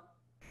heel.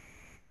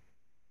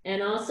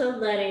 And also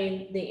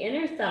letting the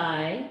inner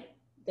thigh,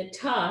 the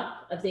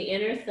top of the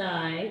inner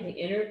thigh, the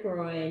inner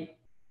groin,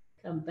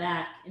 come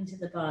back into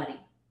the body.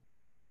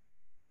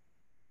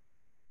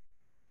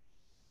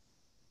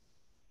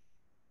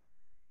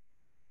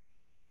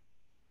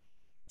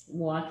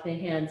 Walk the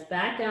hands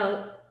back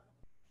out.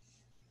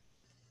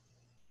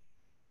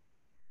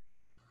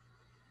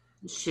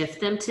 Shift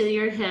them to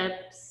your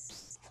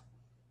hips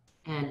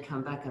and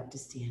come back up to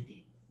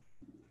standing.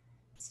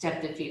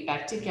 Step the feet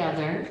back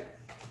together.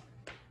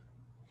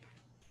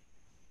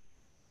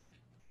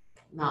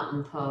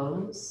 Mountain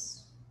pose.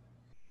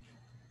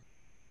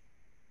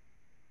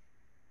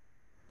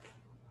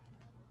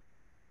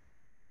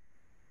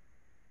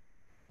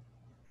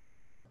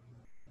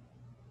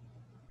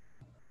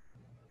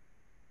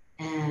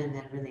 And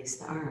then release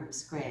the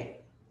arms. Great.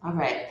 All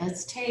right,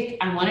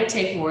 I want to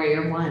take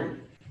warrior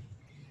one.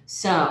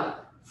 So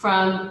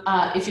from,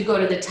 if you go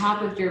to the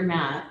top of your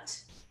mat,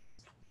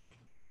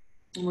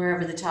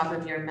 wherever the top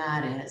of your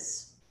mat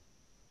is,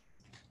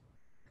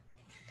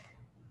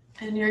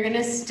 and you're going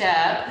to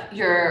step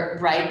your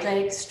right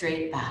leg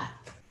straight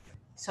back.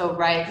 So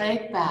right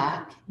leg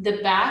back,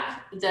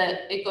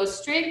 it goes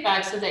straight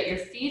back so that your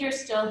feet are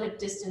still hip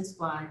distance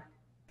wide,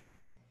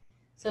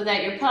 so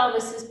that your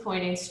pelvis is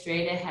pointing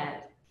straight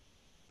ahead.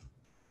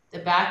 The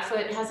back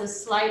foot has a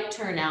slight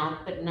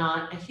turnout, but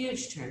not a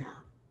huge turnout.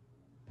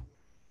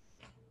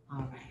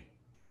 All right.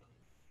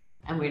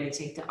 And we're going to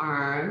take the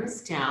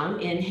arms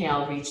down.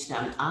 Inhale, reach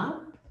them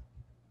up.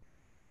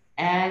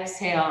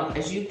 Exhale,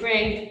 as you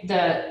bring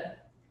the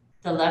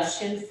left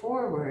shin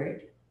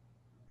forward,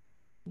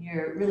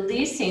 you're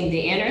releasing the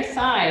inner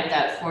thigh of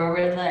that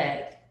forward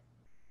leg.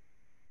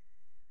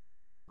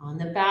 On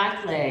the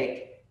back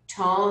leg,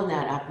 tone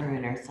that upper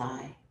inner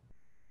thigh.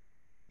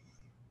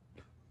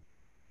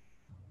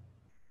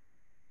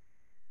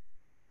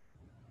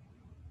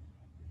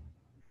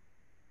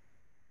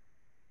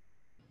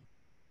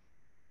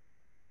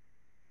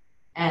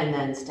 And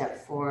then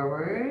step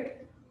forward.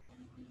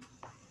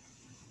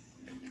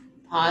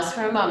 Pause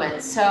for a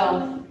moment.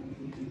 So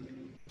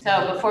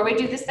before we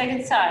do the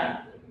second side,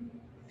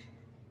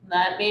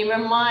 let me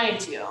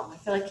remind you, I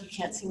feel like you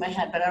can't see my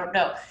head, but I don't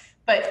know.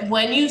 But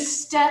when you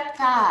step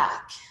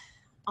back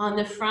on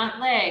the front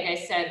leg, I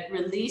said,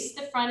 release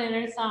the front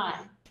inner thigh.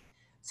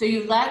 So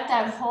you let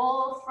that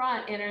whole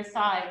front inner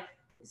thigh,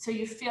 so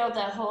you feel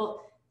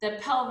the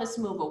pelvis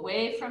move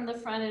away from the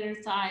front inner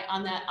thigh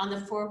on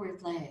the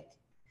forward leg.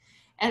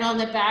 And on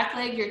the back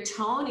leg, you're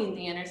toning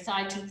the inner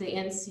thigh to the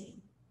inseam.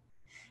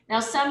 Now,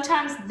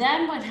 sometimes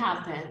then what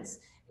happens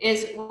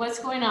is what's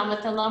going on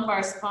with the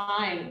lumbar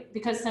spine,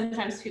 because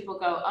sometimes people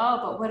go, oh,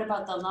 but what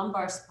about the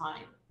lumbar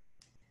spine?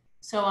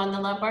 So on the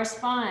lumbar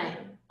spine,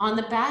 on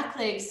the back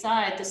leg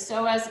side, the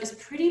psoas is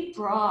pretty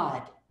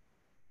broad.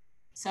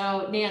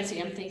 So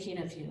Nancy, I'm thinking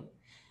of you.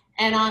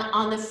 And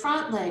on the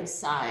front leg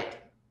side,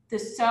 the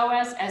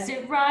psoas, as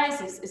it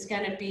rises, is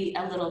going to be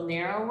a little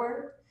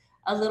narrower,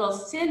 a little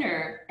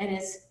thinner,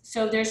 and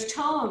so there's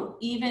tone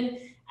even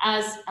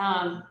as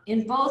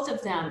in both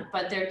of them,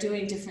 but they're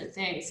doing different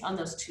things on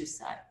those two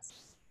sides.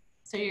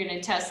 So you're going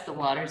to test the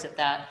waters of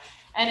that.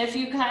 And if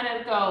you kind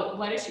of go,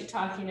 what is she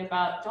talking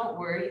about? Don't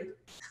worry.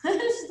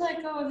 Just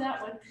let go of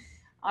that one.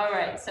 All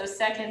right, so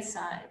second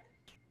side.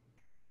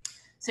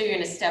 So you're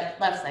going to step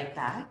left leg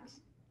back.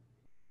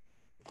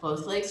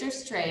 Both legs are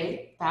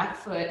straight. Back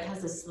foot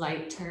has a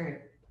slight turn.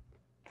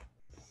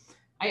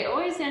 I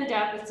always end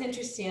up, it's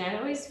interesting, I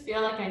always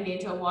feel like I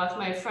need to walk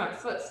my front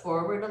foot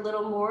forward a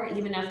little more,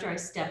 even after I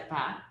step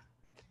back.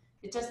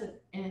 It doesn't,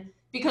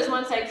 because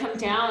once I come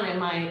down and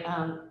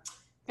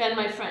bend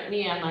my front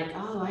knee, I'm like,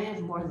 oh, I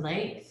have more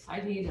length.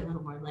 I need a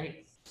little more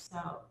length. So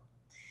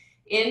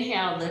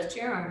inhale, lift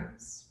your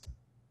arms.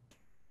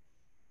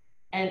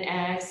 And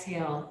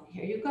exhale,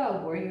 here you go,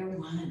 warrior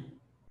one.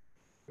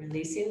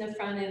 Releasing the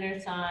front inner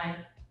thigh,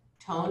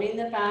 toning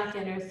the back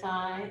inner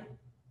thigh.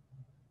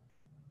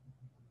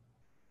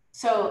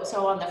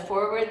 So on the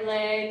forward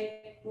leg,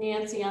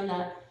 Nancy, on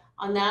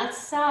that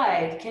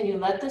side, can you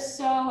let the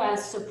psoas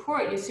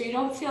support you so you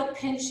don't feel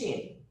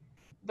pinching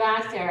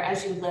back there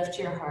as you lift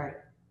your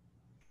heart?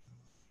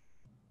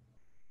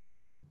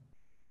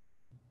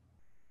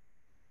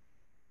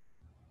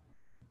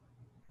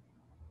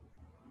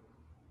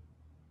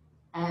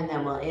 And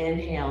then we'll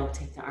inhale,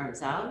 take the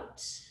arms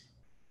out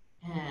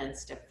and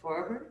step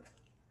forward.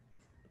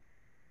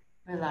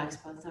 Relax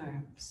both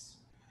arms.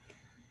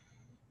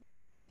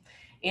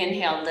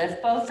 Inhale,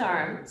 lift both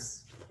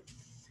arms.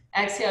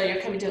 Exhale,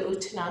 you're coming to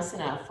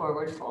Uttanasana,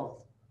 forward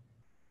fold.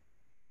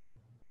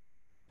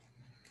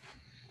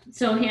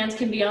 So hands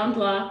can be on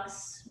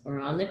blocks or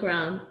on the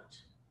ground.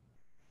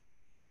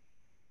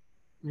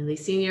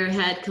 Releasing your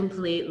head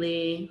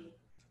completely.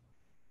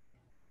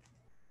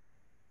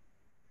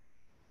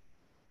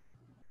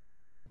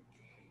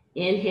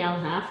 Inhale,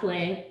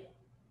 halfway.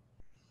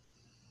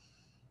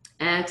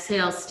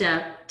 Exhale,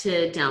 step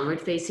to downward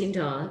facing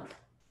dog.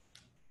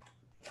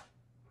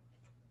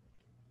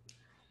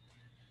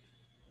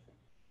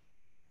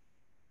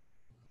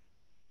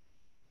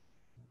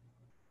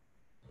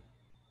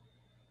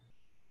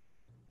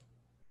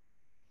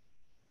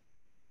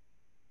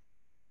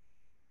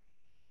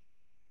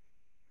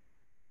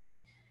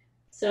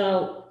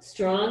 So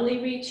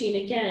strongly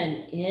reaching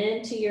again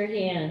into your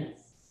hands.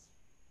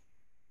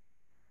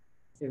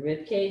 The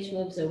rib cage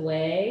moves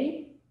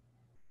away.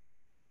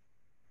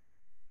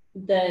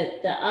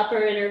 The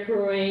upper inner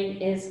groin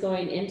is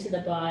going into the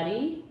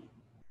body.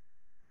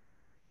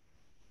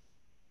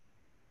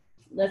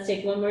 Let's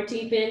take one more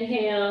deep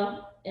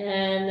inhale.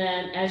 And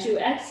then as you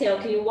exhale,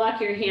 can you walk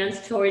your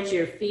hands towards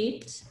your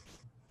feet?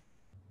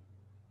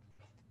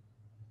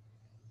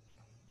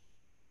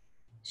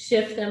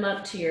 Shift them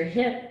up to your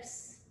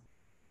hips.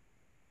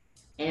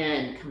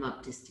 And come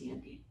up to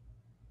standing.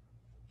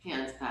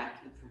 Hands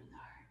back in front of the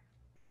heart.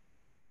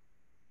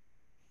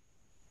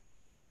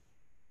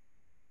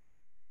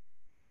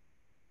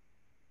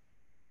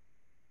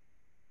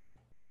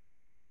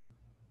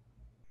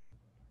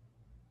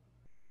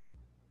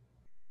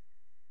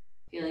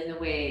 Feeling the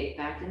weight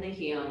back in the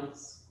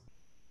heels.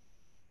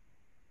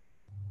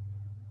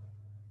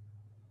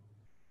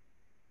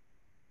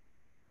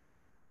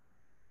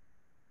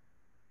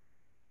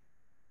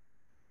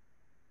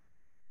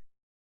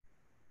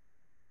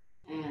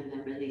 And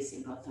then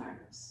releasing both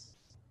arms.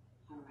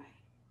 All right.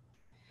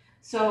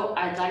 So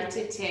I'd like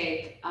to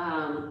take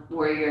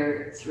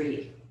warrior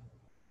three.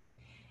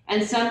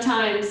 And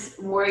sometimes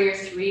warrior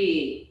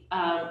three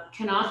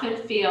can often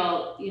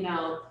feel,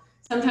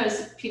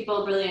 sometimes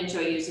people really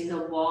enjoy using the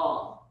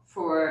wall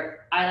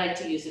I like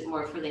to use it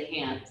more for the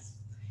hands.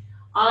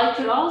 I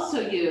could also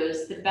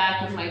use the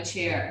back of my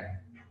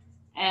chair,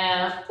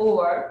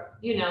 or,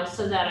 you know,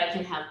 so that I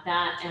can have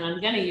that, and I'm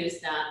gonna use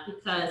that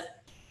because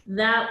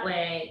that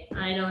way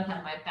I don't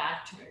have my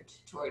back turned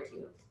toward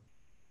you.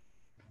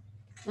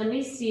 Let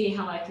me see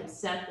how I can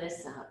set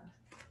this up.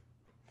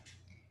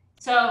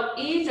 So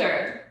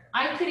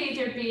I could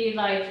either be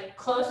like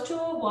close to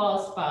a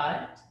wall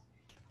spot,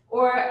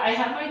 or I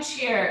have my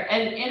chair,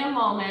 and in a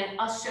moment,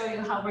 I'll show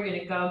you how we're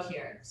gonna go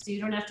here. So you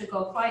don't have to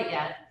go quite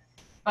yet.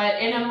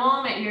 But in a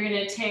moment, you're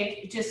gonna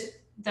take just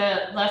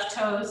the left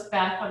toes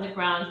back on the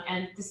ground,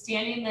 and the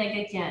standing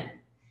leg again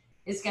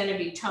is gonna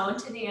be toned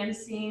to the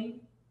inseam,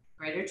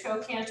 greater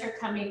trochanter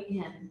coming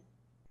in.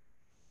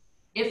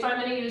 If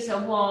I'm gonna use a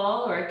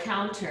wall or a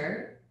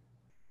counter,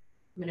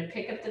 I'm gonna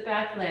pick up the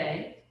back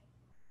leg,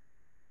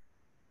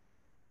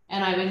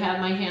 and I would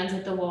have my hands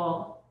at the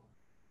wall.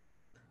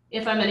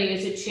 If I'm gonna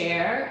use a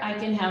chair, I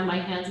can have my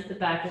hands at the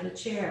back of the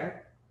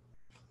chair.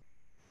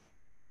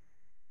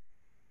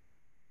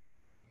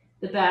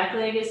 The back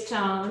leg is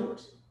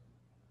toned.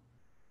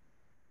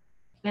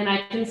 And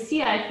I can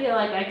see, I feel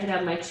like I could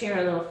have my chair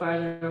a little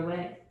farther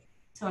away.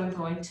 So I'm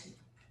going to,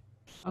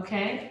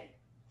 okay?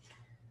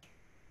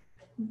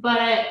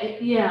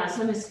 But yeah,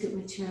 so I'm gonna scoot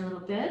my chair a little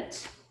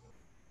bit.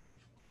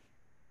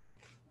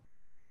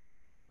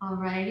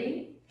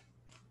 Alrighty.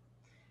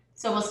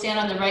 So we'll stand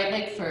on the right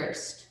leg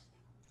first.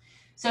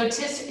 So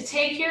to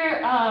take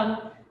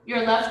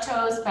your left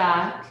toes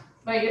back,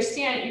 but you're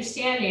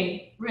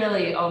standing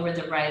really over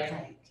the right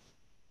leg.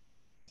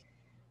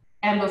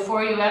 And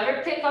before you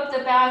ever pick up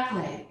the back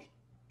leg,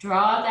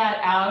 draw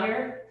that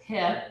outer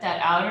hip, that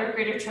outer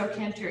greater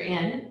trochanter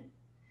in.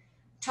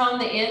 Tone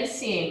the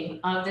inseam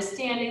of the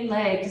standing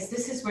leg, because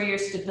this is where your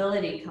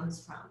stability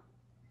comes from.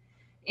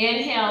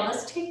 Inhale,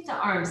 let's take the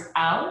arms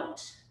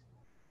out.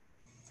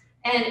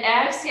 And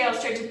exhale,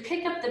 start to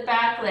pick up the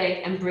back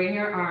leg and bring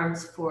your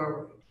arms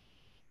forward.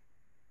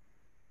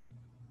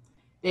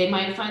 They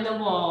might find the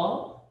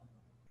wall.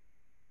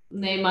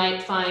 They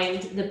might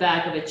find the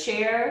back of a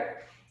chair.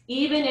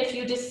 Even if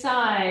you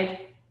decide,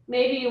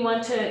 maybe you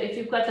want to, if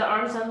you've got the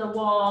arms on the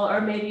wall, or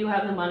maybe you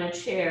have them on a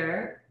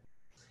chair,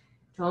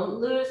 don't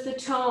lose the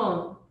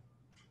tone.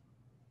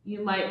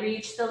 You might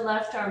reach the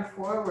left arm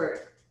forward.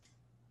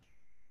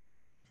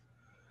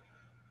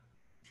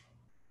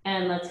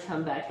 And let's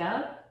come back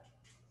up.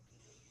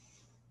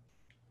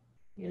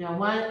 You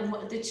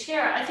know, the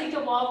chair, I think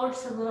the wall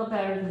works a little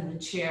better than the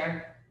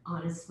chair,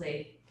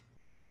 honestly,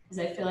 because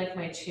I feel like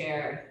my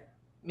chair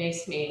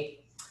makes me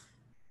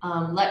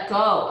let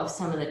go of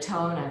some of the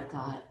tone I've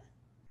got.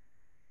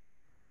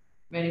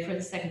 Ready for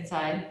the second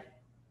side?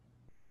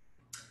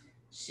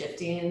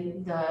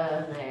 Shifting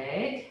the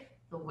leg,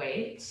 the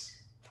weight,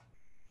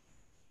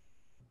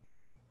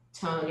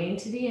 toning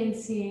to the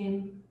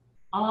inseam,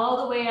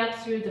 all the way up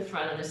through the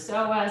front of the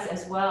psoas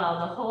as well,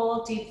 the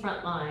whole deep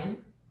front line.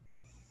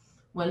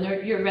 When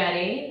you're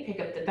ready, pick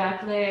up the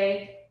back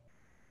leg,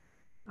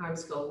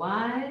 arms go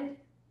wide.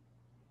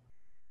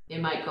 They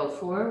might go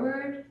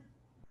forward.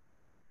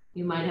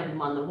 You might have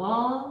them on the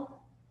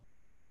wall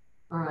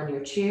or on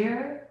your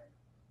chair.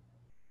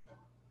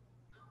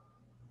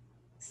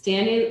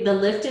 Standing, the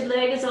lifted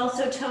leg is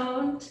also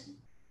toned.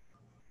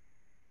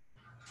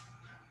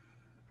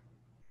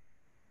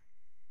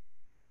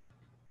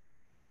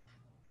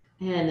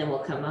 And then we'll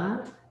come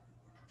up.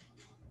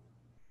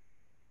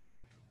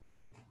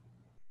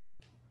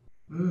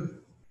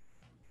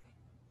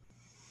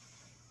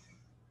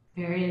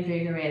 Very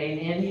invigorating.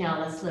 Inhale,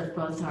 let's lift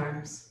both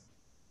arms.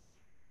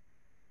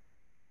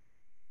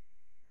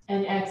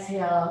 And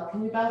exhale,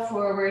 can we bow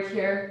forward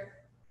here?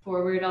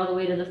 Forward all the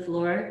way to the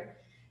floor,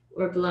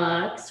 or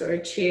blocks, or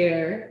a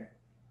chair.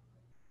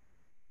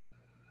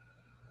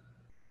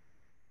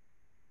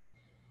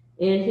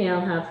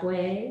 Inhale,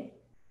 halfway.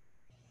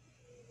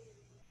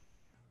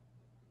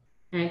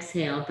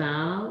 Exhale,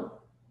 bow.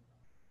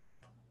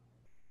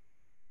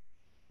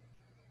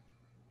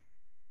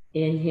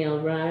 Inhale,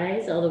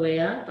 rise all the way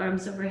up,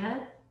 arms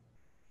overhead.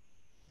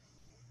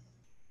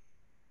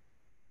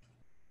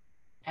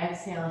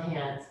 Exhale,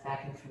 hands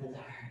back in front of the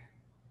heart.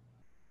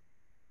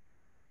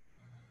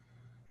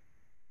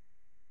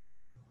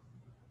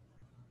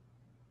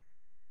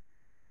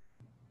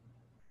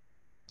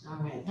 All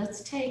right,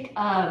 let's take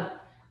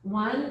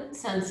one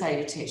sun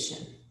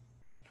salutation.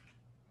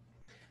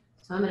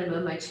 So I'm going to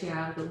move my chair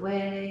out of the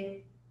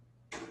way.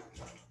 So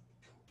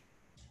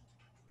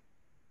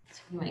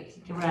you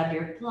might grab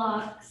your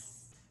blocks.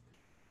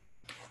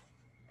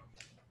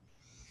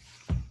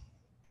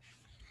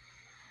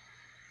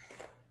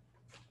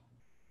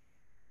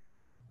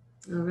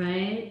 All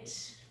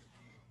right.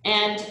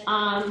 And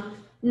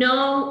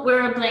know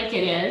where a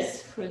blanket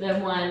is for the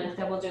one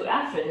that we'll do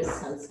after this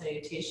sun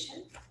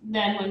salutation.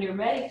 Then when you're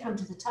ready, come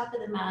to the top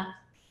of the mat.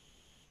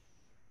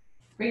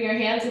 Bring your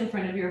hands in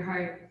front of your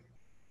heart.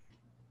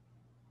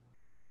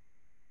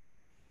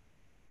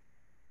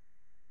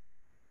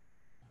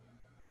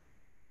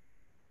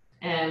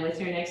 And with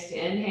your next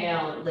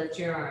inhale, lift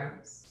your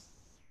arms.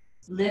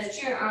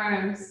 Lift your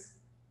arms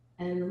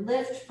and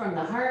lift from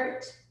the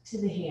heart to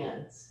the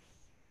hands.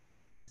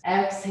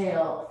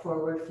 Exhale,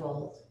 forward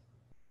fold.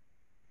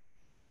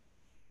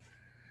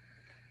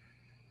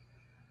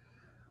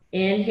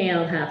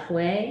 Inhale,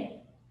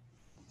 halfway.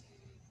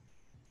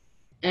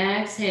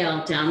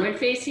 Exhale, downward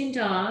facing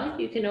dog.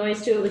 You can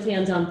always do it with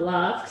hands on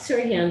blocks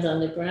or hands on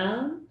the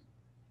ground.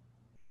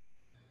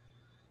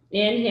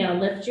 Inhale,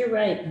 lift your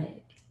right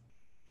leg.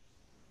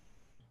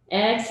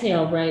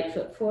 Exhale, right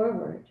foot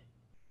forward.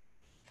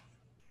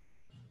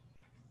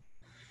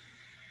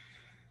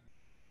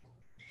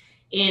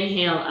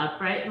 Inhale,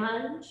 upright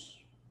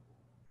lunge.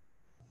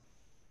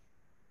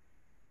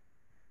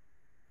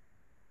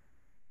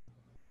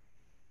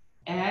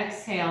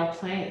 Exhale,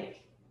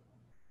 plank.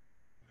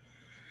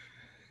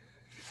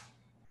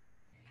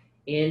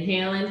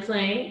 Inhale and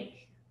plank.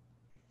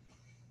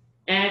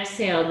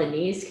 Exhale, the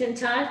knees can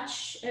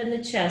touch and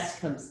the chest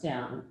comes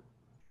down.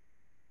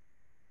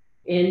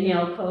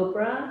 Inhale,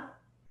 cobra.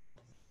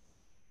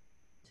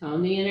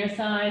 Tone the inner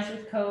thighs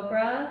with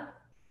cobra.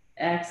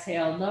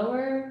 Exhale,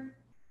 lower.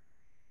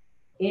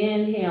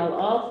 Inhale,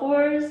 all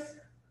fours.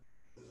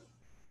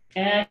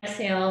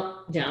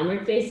 Exhale,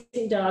 downward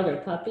facing dog or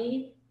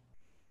puppy.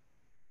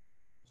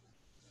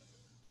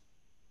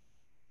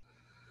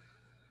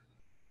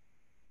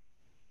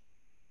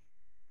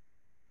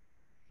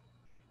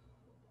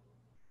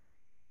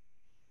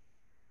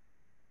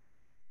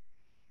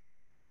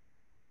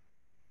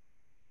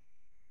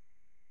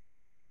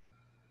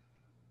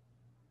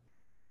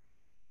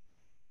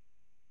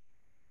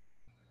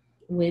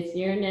 With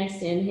your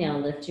next inhale,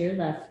 lift your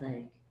left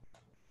leg.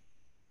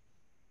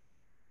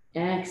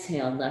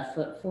 Exhale, left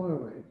foot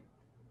forward.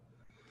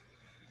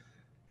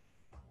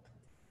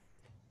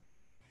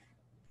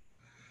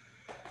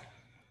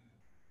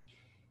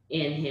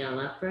 Inhale,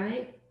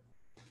 upright.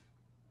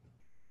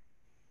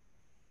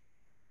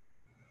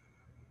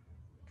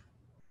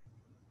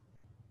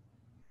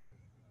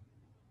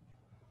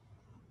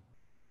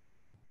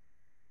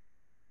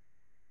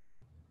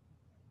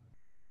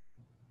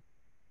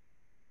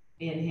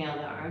 Inhale,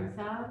 the arms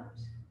out.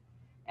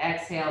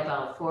 Exhale,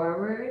 belt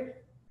forward.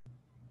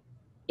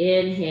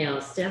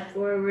 Inhale, step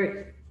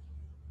forward.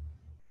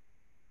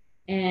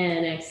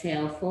 And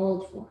exhale,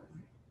 fold forward.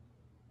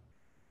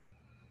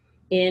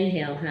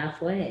 Inhale,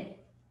 halfway.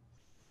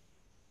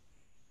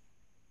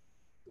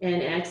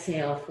 And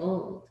exhale,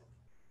 fold.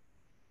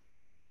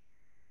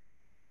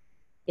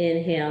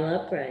 Inhale,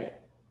 upright.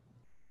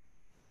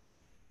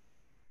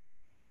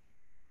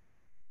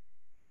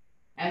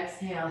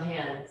 Exhale,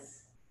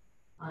 hands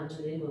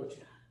onto the mudra.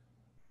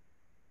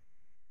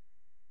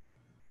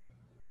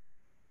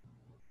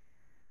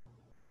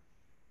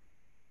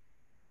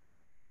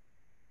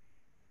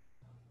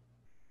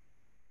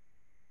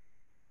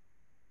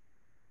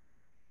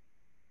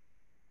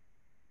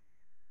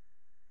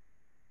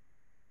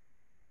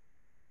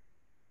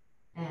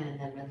 And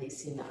then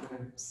releasing the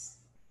arms.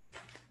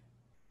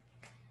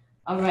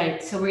 All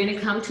right, so we're going to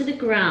come to the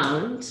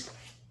ground.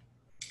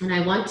 And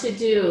I want to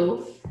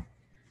do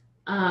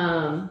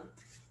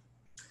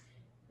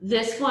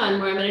this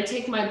one where I'm going to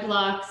take my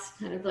blocks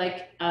kind of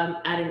like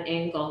at an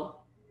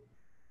angle.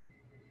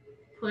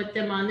 Put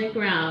them on the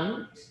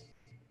ground.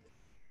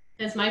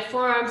 Because my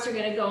forearms are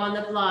going to go on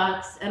the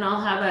blocks and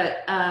I'll have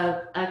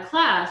a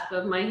clasp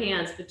of my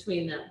hands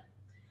between them.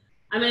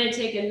 I'm going to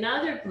take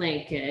another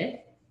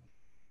blanket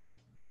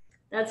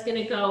that's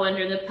going to go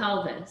under the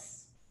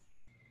pelvis.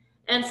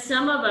 And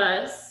some of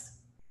us,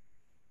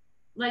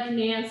 like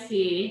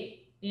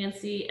Nancy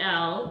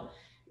L,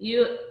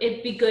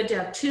 it'd be good to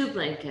have two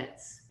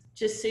blankets,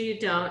 just so you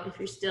don't, if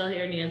you're still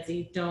here,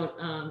 Nancy,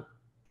 don't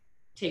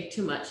take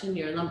too much in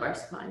your lumbar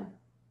spine.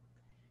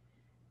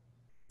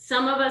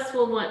 Some of us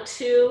will want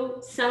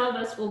two, some of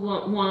us will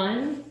want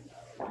one.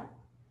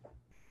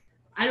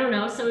 I don't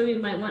know, some of you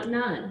might want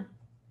none.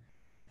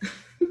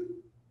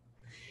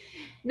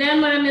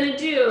 Then what I'm going to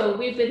do,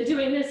 we've been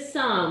doing this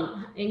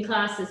some in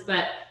classes,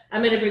 but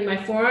I'm going to bring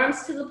my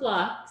forearms to the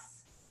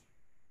blocks,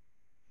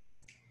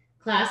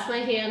 clasp my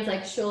hands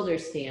like shoulder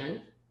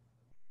stand.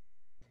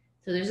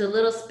 So there's a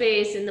little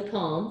space in the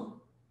palm.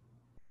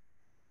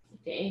 I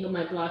have to angle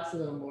my blocks a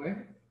little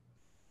more.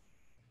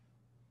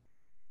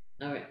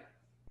 All right.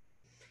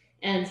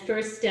 And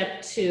first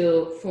step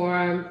to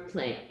forearm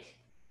plank.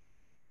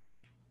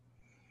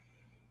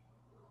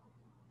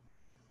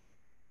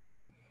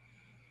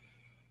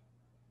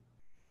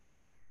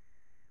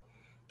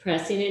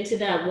 Pressing into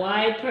that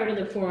wide part of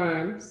the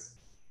forearms,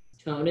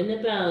 tone in the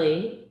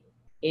belly,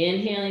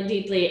 inhaling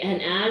deeply.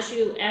 And as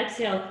you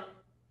exhale,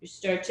 you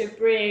start to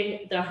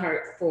bring the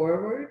heart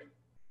forward.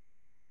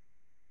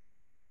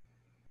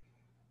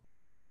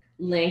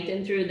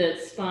 Lengthen through the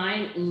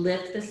spine,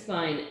 lift the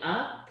spine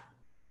up.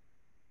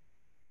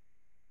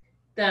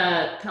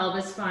 The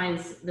pelvis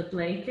finds the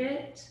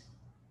blanket.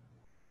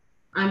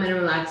 I'm going to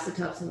relax the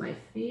tops of my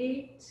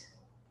feet.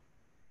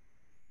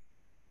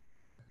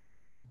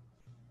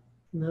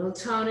 Little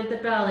tone at the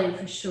belly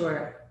for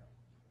sure.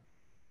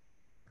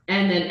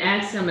 And then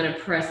exhale, I'm going to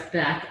press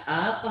back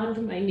up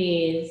onto my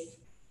knees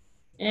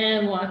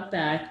and walk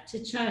back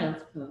to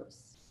child's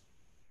pose.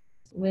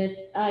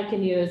 I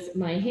can use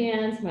my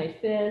hands, my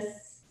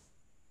fists,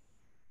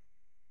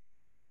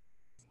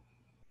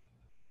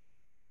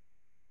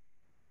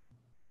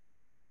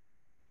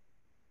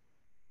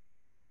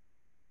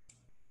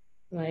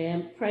 I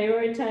am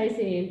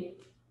prioritizing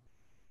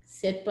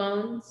sit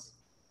bones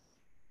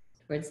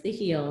towards the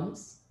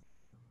heels.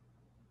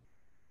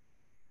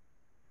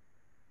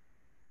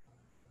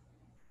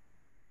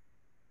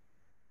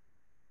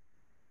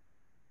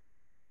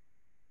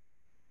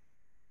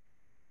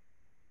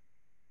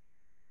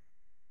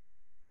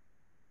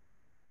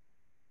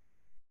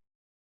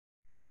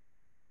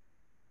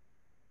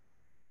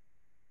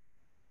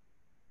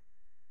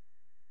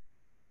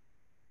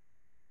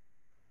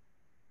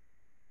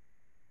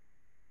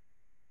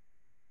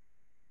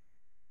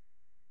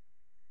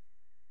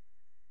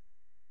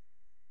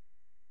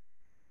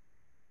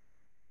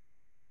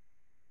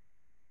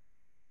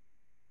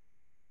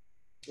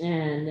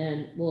 And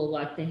then we'll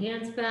walk the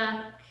hands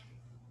back.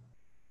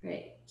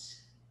 Great.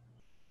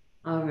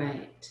 All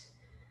right.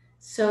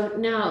 So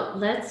now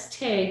let's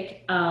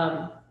take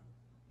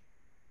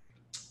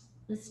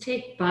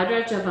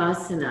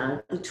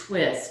Bhadrajavasana, the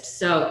twist.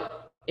 So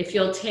if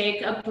you'll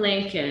take a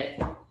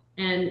blanket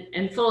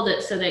and fold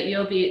it so that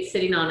you'll be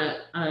sitting on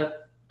a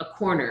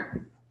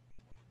corner.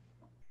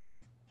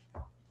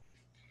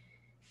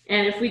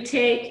 And if we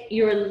take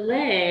your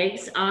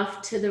legs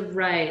off to the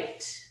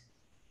right,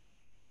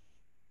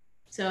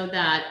 so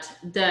that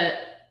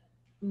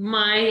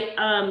my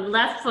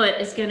left foot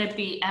is going to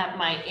be at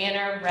my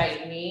inner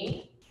right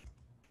knee.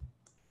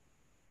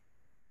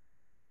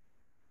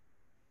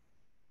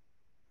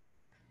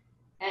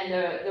 And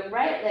the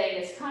right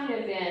leg is kind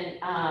of in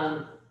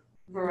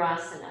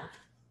Virasana.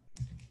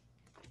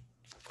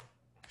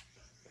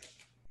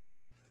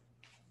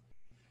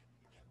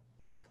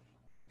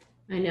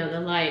 I know the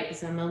light,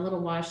 because I'm a little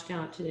washed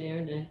out today,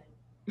 aren't I?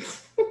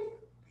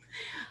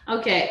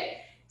 Okay,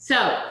 so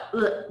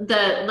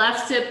the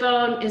left sit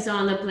bone is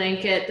on the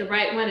blanket. The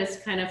right one is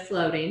kind of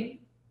floating.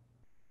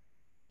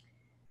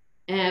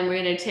 And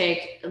we're going to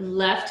take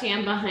left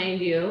hand behind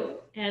you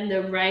and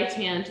the right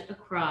hand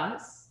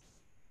across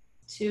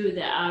to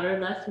the outer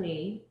left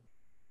knee.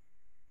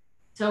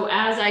 So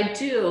as I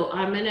do,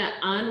 I'm going to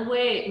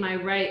unweight my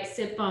right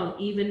sit bone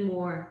even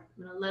more.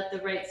 I'm going to let the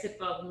right sit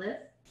bone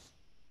lift.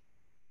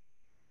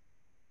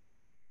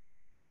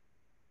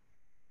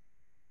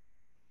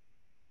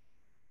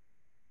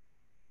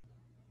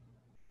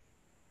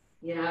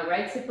 Yeah,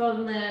 right sit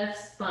bone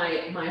lifts,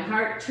 my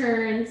heart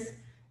turns,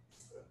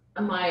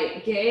 my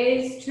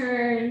gaze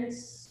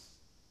turns,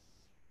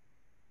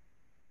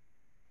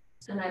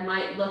 and I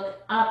might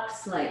look up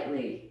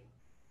slightly.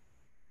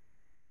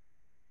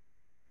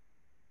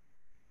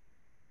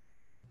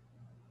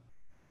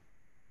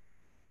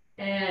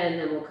 And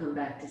then we'll come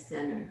back to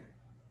center.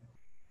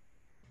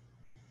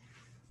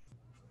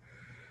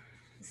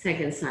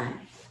 Second side.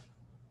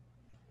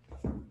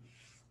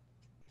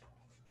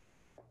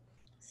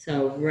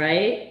 So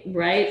right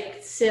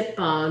sit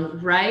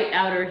bone, right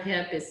outer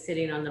hip is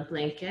sitting on the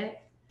blanket.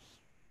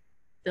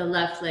 The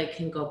left leg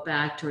can go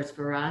back towards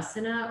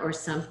Virasana or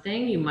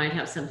something. You might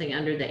have something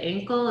under the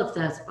ankle if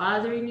that's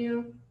bothering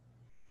you.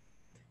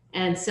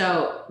 And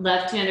so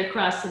left hand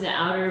across to the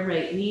outer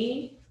right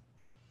knee,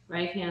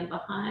 right hand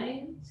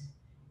behind,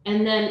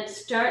 and then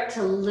start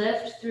to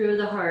lift through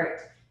the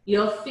heart.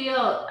 You'll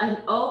feel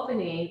an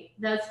opening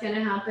that's going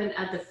to happen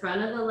at the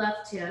front of the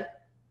left hip.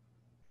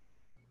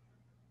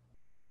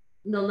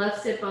 The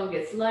left sit bone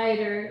gets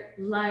lighter,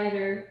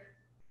 lighter.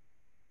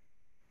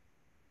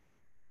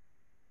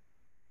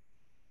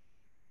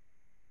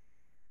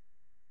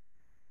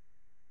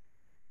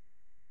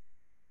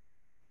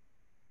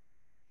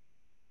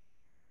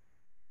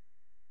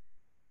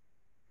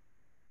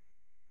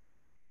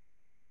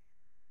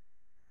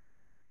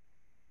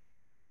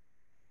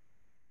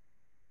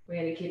 We're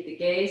going to keep the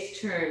gaze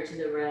turned to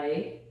the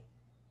right,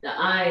 the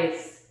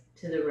eyes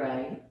to the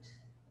right.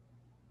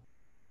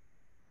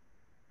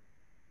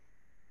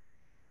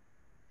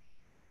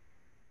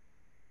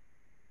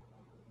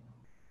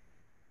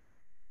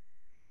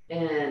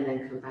 And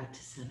then come back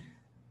to center.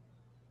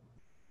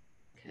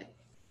 Okay.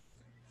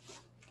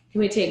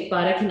 Can we take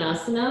Baddha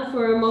Konasana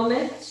for a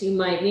moment? You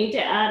might need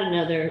to add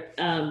another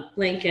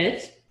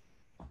blanket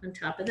on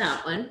top of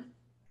that one.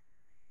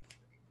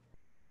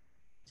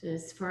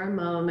 Just for a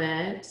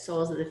moment,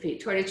 soles of the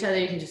feet toward each other.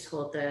 You can just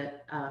hold the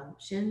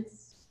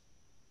shins.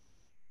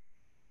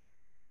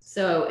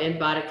 So in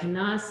Baddha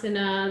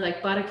Konasana,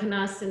 like Baddha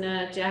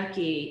Konasana,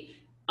 Jackie,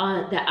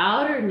 on the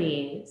outer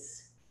knees,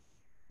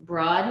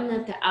 broaden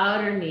at the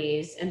outer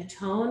knees and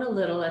tone a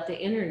little at the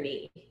inner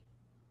knee.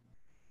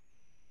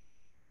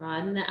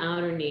 Broaden the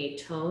outer knee,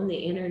 tone the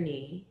inner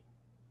knee.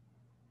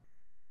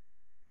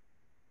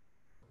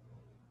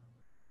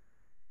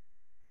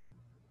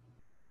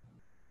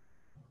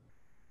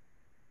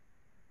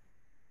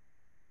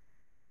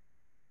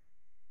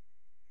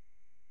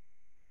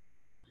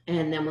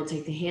 And then we'll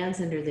take the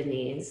hands under the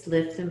knees,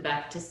 lift them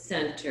back to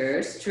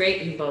center,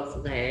 straighten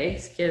both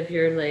legs, give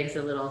your legs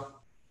a little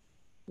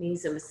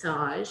knees a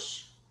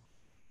massage.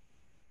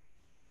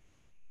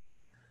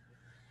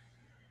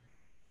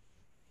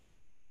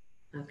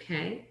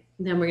 Okay,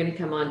 then we're going to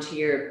come onto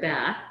your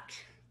back.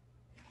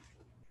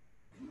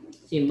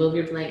 So you move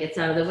your blankets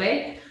out of the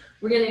way.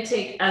 We're going to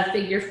take a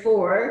figure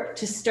 4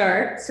 to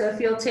start. So if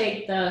you'll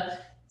take the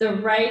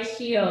right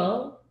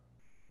heel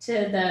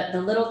to the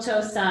little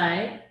toe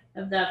side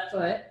of that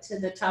foot to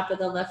the top of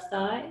the left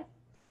thigh,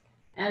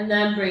 and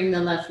then bring the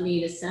left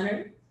knee to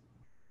center.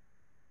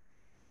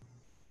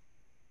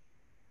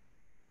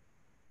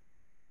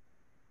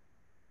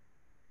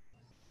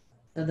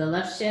 So the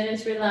left shin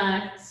is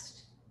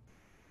relaxed.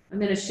 I'm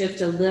going to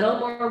shift a little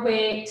more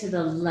weight to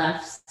the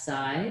left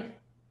side,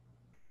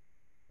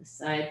 the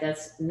side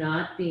that's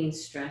not being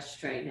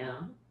stretched right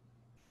now.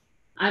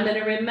 I'm going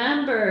to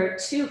remember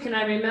too, can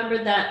I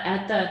remember that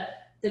at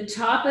the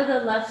top of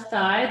the left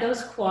thigh,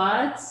 those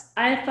quads,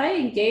 if I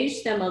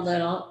engage them a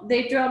little,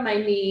 they draw my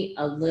knee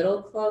a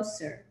little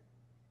closer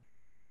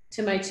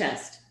to my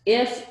chest.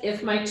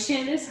 If my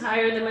chin is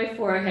higher than my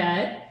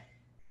forehead,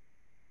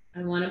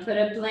 I want to put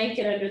a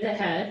blanket under the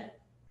head.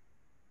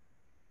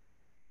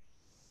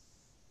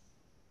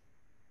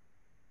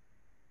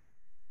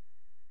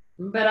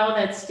 But all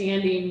that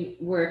standing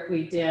work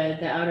we did,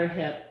 the outer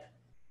hip,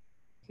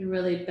 can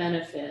really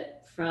benefit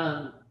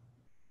from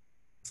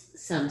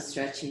some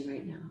stretching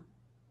right now.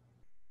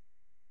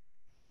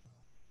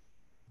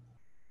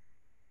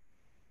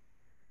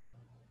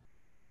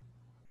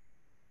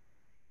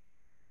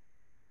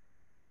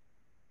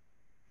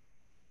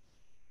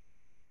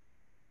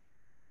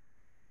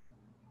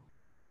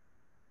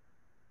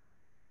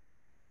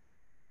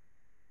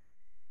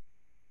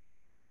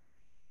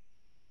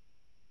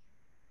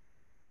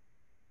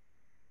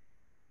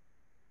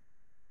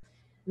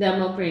 Then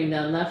we'll bring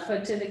the left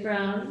foot to the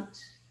ground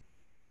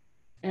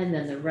and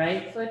then the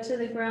right foot to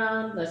the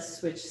ground. Let's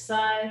switch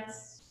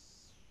sides.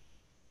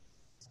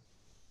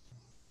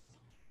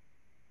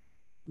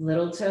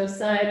 Little toe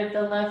side of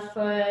the left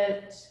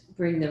foot.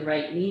 Bring the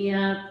right knee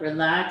up.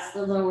 Relax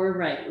the lower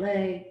right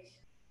leg.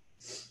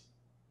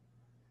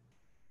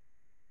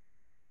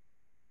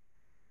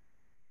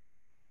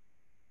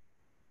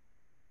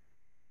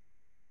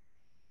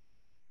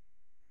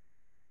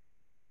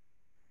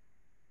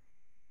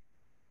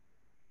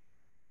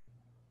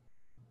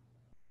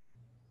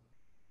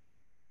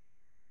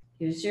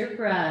 Use your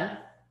breath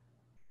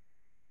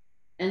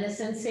and the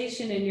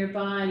sensation in your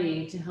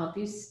body to help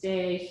you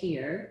stay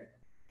here,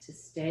 to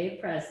stay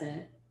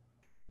present.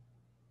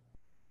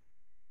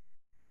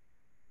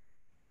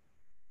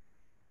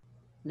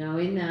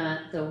 Knowing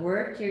that the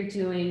work you're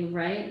doing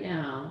right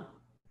now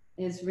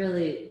is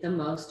really the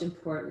most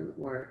important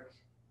work.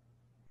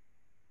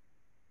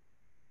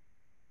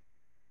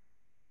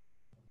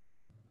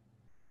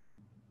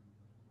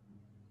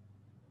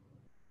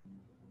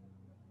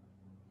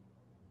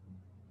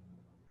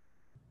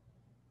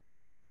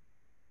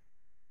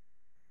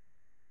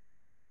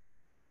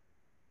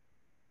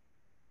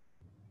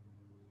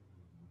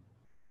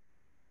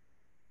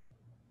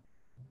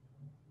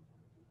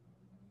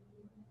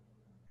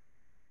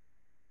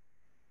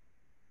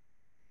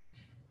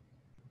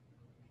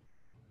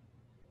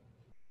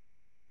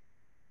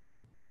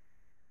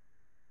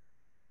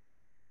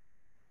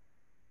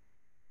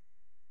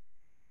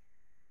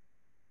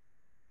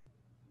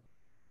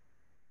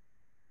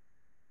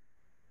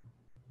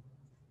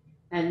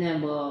 And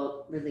then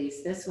we'll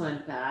release this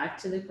one back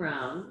to the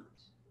ground.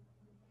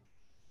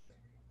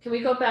 Can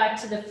we go back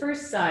to the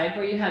first side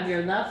where you have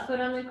your left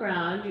foot on the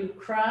ground, you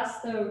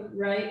cross the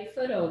right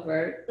foot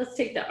over. Let's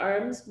take the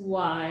arms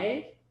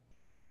wide.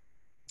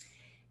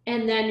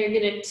 And then you're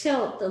going to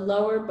tilt the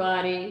lower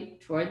body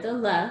toward the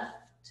left.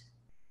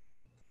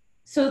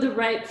 So the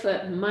right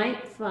foot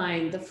might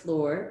find the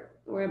floor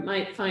or it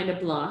might find a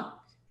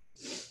block.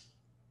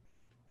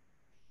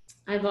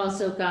 I've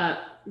also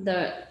got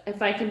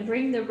if I can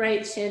bring the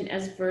right shin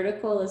as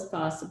vertical as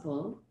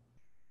possible.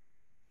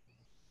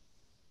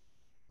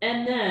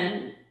 And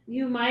then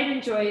you might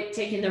enjoy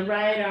taking the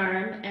right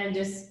arm and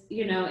just,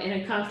 in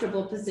a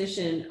comfortable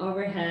position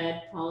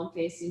overhead, palm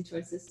facing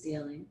towards the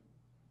ceiling.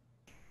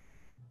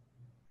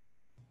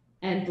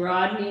 And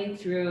broadening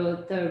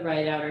through the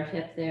right outer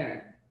hip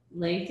there,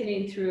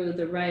 lengthening through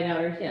the right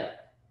outer hip.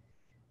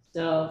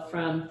 So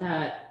from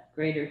that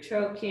greater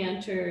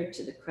trochanter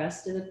to the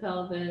crest of the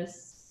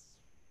pelvis.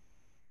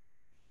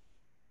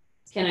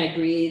 Can I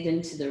breathe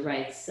into the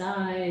right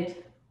side?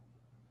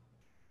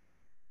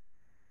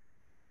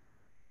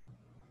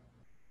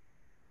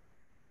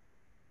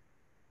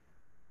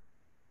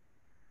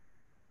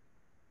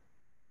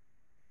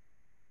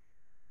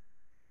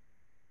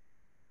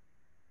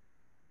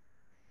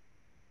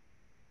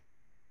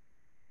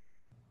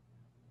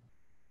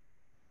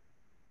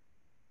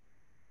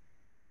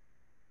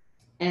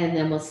 And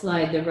then we'll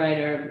slide the right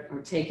arm or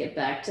take it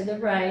back to the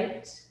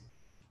right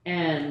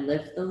and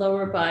lift the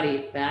lower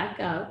body back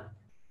up.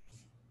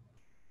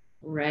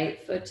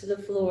 Right foot to the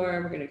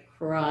floor. We're going to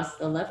cross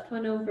the left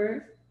one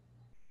over.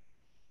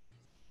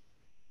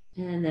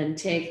 And then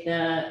take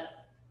the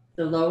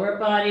lower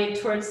body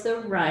towards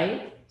the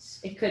right.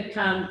 It could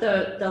come,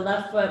 the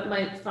left foot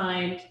might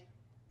find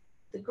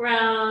the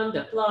ground,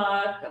 a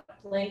block, a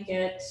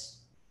blanket.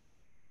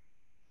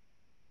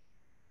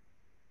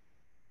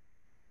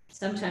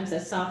 Sometimes a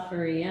soft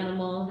furry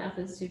animal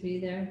happens to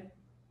be there.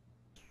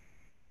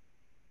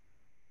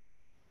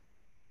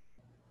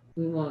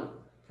 We won't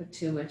put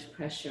too much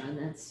pressure on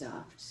that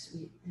soft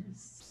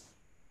sweetness.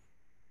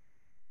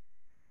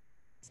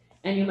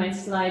 And you might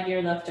slide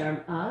your left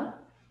arm up.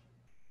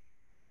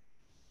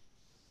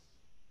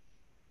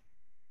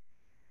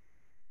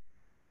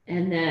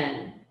 And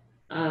then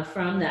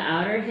from the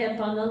outer hip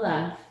on the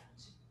left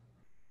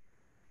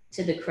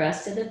to the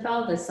crest of the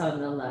pelvis on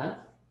the left.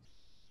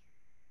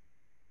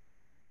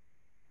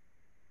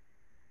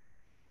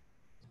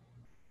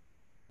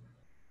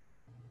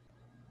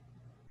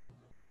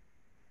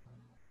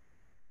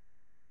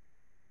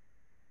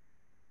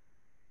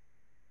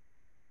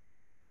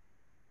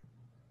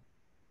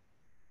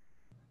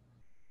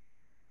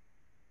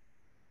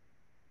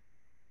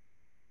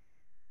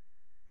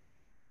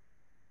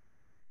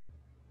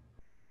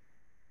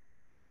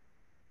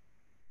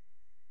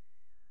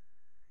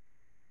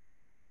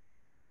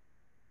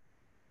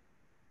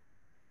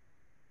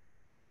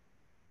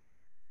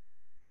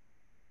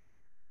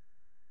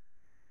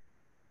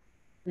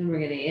 Then we're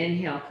going to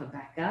inhale, come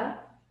back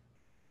up.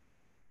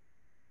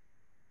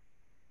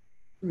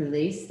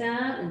 Release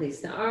that,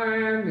 release the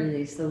arm,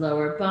 release the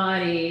lower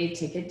body.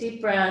 Take a deep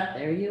breath.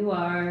 There you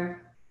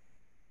are.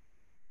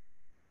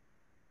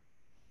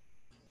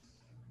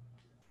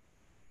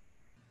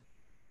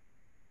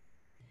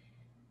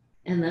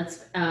 And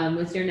let's,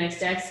 with your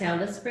next exhale,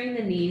 let's bring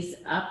the knees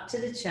up to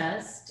the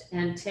chest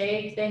and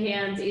take the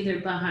hands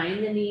either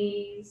behind the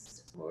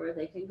knees or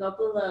they can go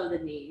below the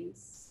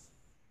knees.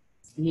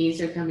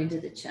 Knees are coming to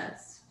the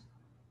chest.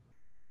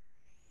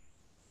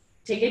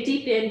 Take a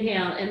deep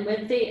inhale, and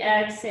with the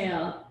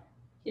exhale,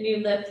 can you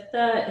lift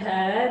the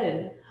head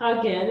and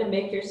hug in and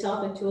make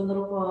yourself into a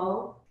little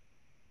ball?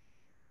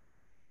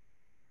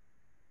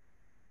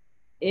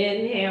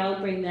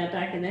 Inhale, bring that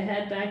back in the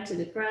head, back to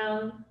the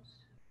ground.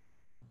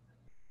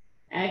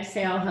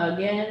 Exhale, hug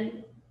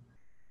in.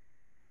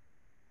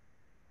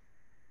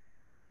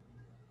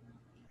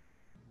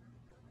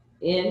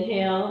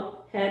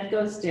 Inhale, head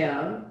goes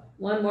down.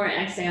 One more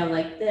exhale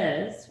like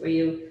this, where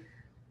you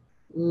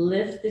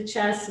lift the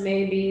chest,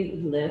 maybe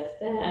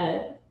lift the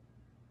head.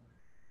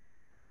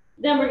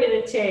 Then we're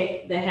going to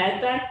take the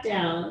head back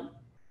down,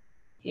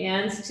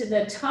 hands to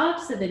the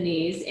tops of the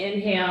knees.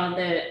 Inhale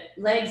the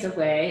legs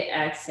away,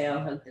 exhale,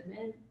 hug them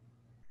in.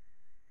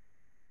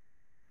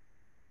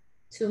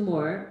 Two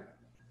more.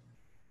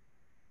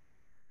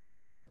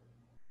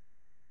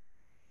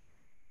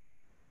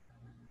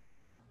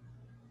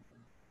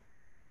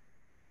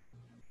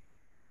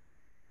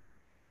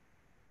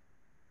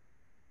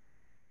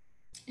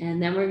 And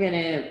then we're going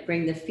to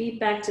bring the feet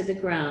back to the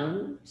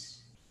ground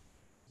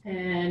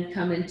and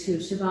come into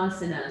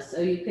Shavasana.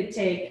 So you could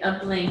take a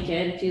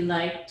blanket if you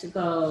like to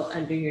go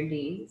under your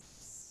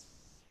knees.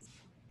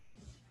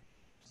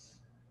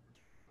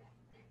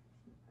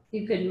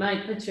 You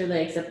might put your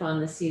legs up on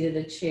the seat of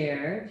the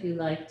chair if you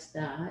liked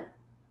that.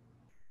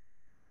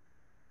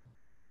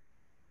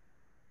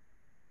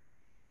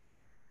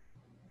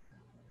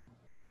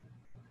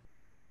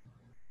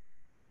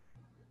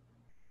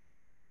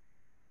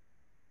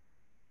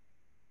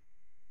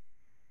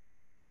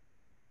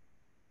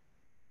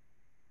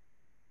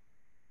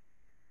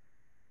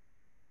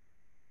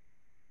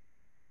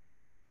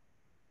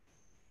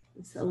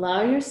 Just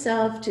allow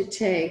yourself to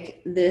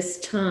take this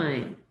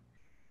time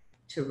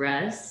to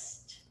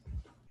rest,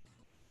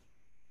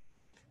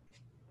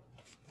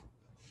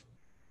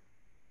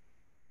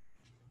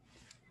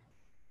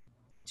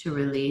 to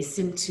release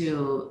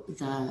into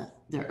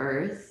the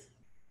earth.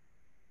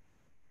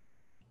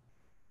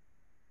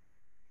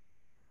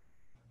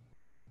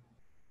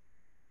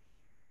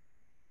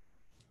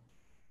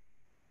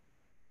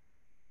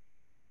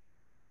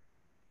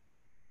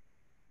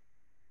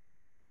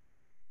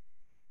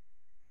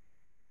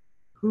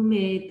 Who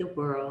made the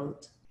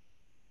world?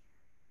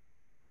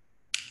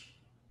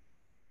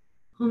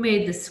 Who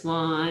made the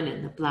swan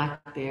and the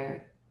black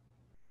bear?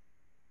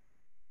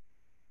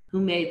 Who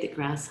made the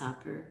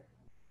grasshopper?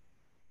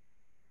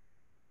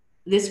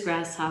 This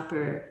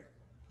grasshopper,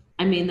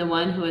 I mean the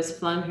one who has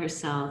flung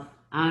herself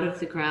out of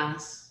the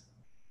grass,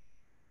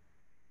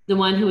 the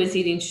one who is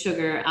eating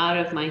sugar out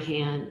of my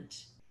hand,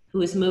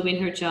 who is moving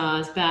her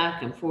jaws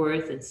back and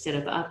forth instead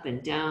of up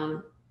and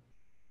down,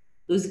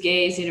 who's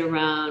gazing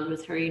around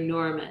with her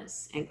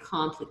enormous and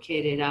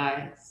complicated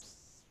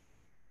eyes.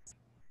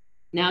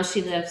 Now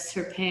she lifts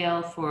her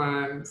pale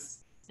forearms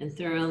and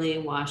thoroughly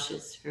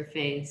washes her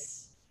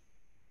face.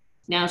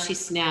 Now she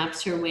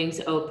snaps her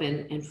wings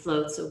open and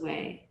floats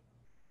away.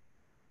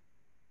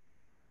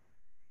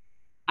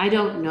 I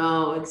don't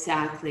know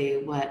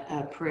exactly what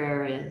a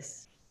prayer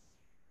is.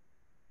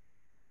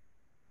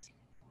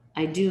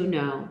 I do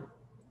know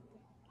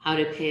how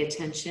to pay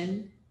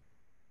attention,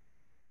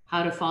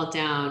 how to fall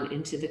down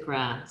into the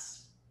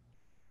grass,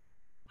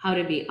 how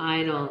to be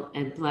idle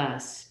and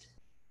blessed,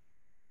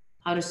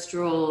 how to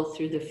stroll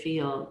through the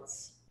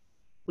fields,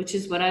 which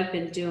is what I've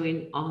been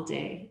doing all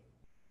day.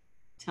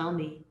 Tell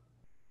me,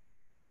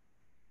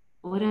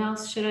 what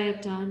else should I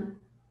have done?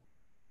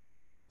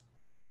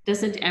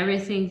 Doesn't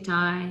everything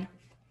die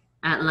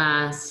at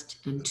last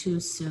and too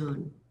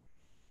soon?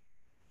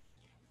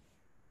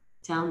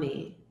 Tell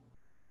me,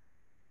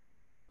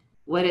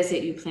 what is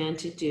it you plan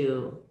to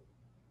do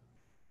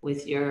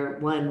with your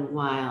one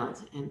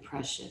wild and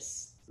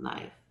precious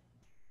life?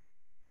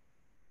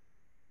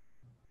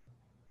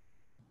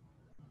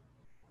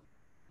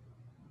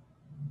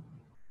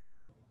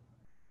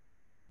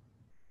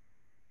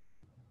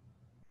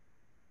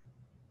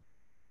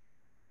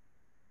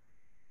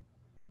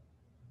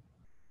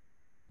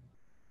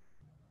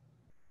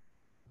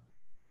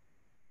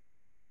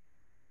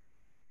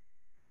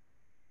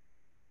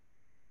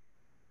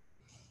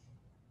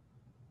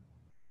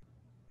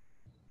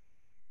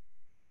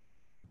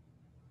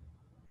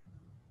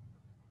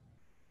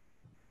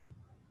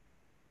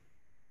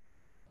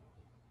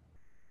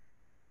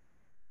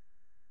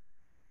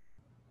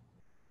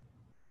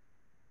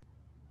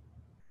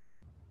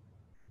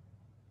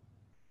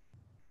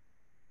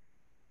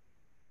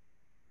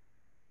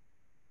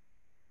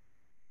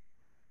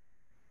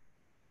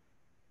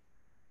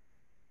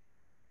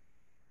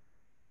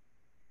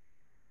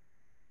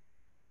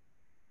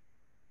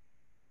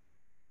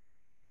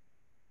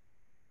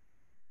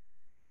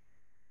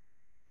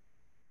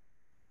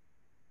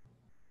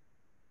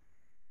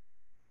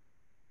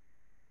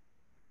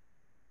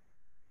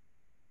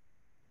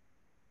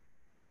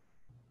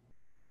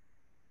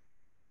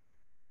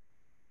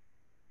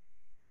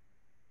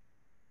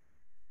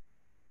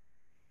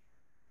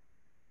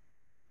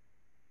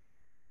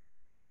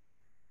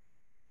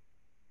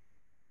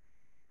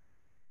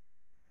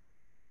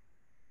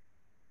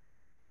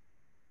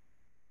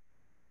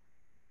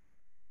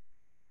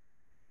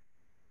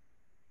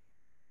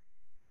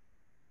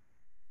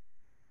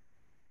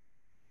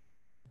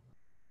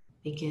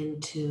 Begin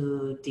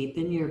to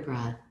deepen your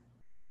breath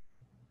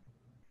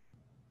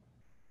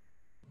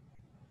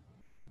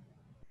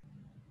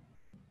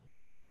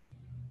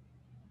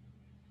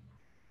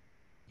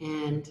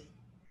and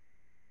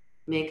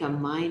make a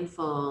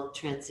mindful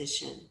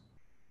transition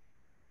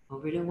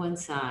over to one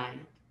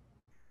side.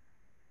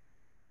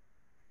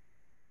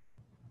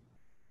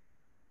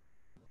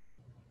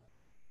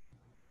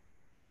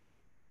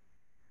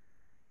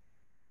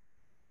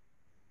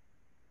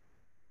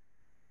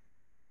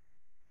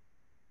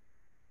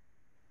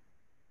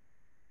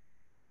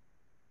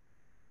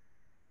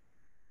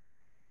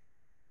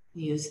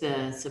 Use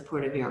the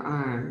support of your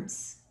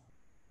arms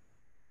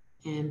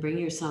and bring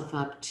yourself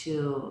up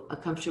to a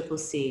comfortable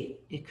seat.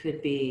 It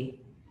could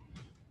be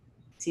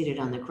seated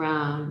on the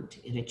ground,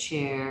 in a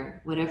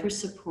chair, whatever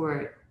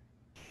support,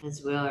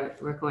 as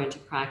we're going to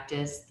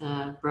practice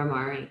the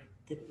Brahmari,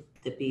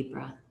 the bee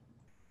breath.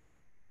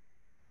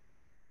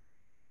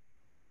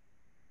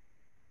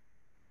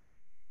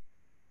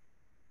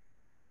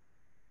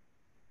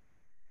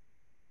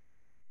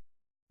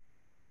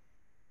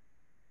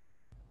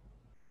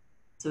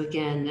 So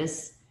again,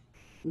 this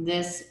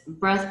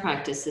breath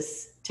practice,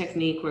 this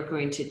technique we're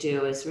going to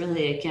do is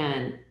really,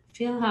 again,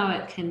 feel how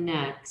it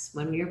connects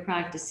when you're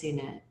practicing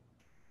it,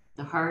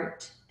 the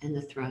heart and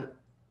the throat,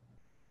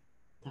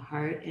 the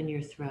heart and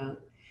your throat.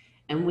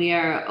 And we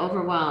are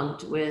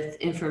overwhelmed with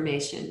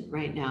information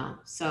right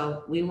now.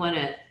 So we want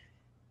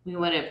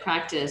to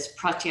practice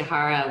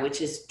pratyahara, which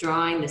is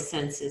drawing the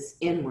senses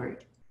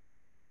inward.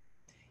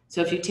 So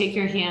if you take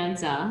your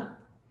hands up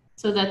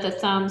so that the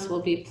thumbs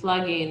will be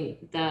plugging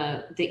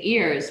the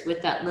ears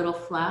with that little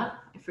flap,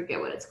 I forget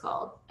what it's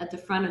called, at the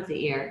front of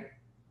the ear.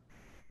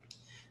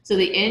 So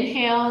the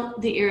inhale,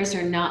 the ears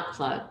are not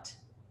plugged.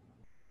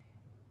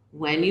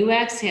 When you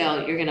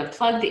exhale, you're going to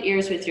plug the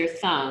ears with your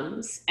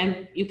thumbs,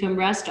 and you can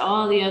rest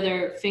all the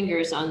other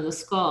fingers on the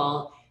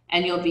skull,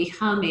 and you'll be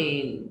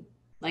humming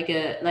like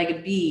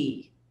a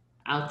bee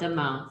out the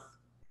mouth.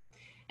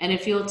 And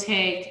if you'll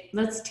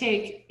let's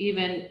take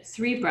even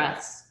 3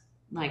 breaths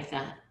like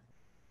that.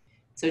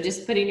 So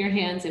just putting your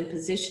hands in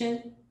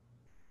position.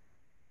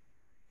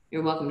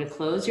 You're welcome to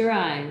close your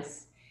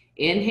eyes.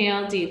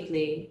 Inhale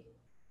deeply.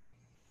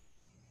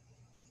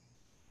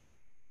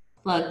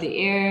 Plug the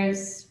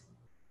ears.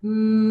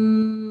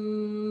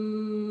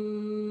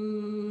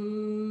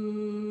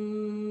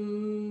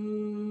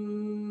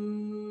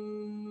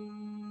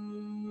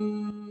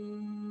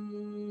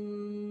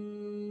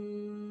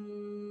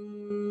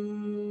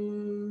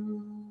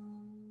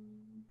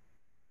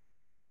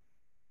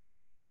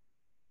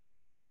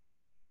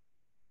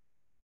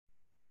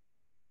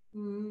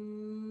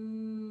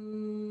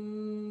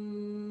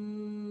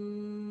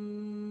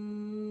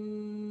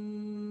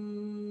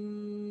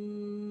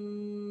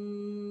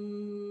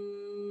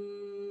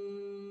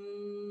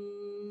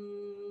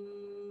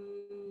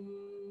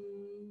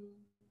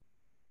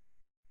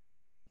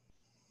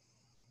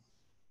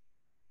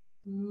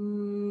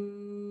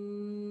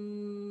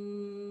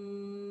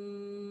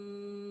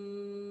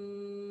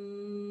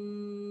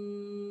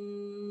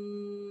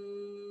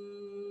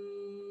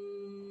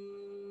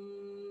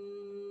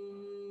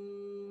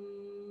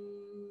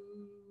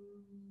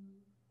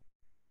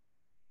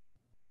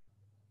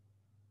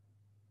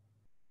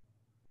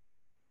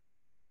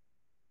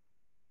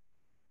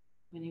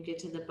 When you get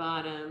to the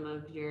bottom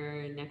of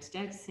your next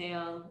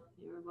exhale,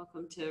 you're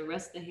welcome to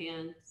rest the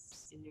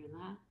hands in your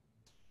lap.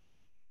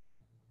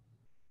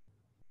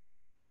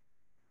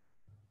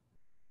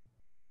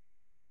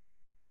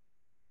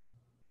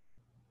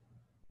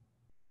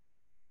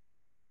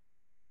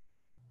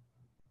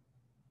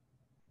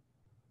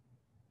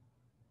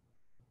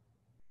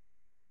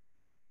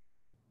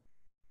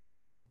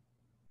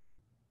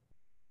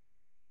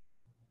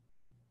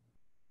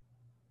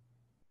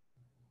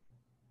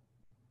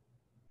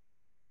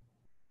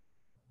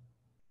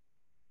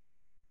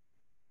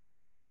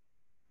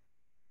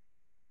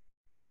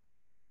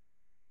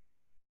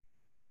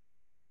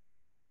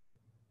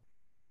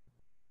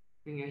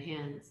 Bring your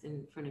hands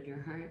in front of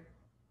your heart.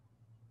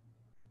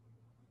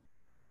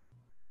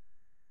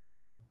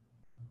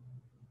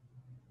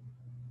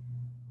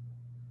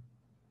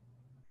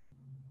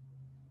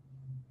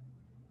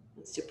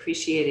 It's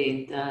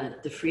appreciating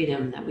the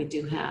freedom that we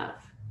do have.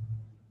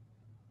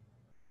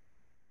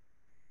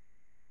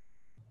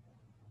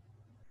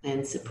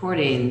 And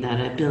supporting that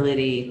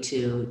ability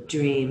to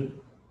dream,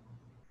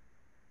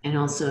 and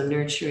also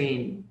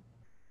nurturing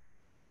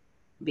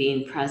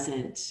being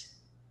present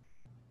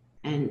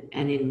and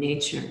in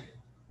nature,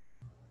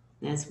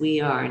 as we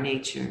are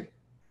nature.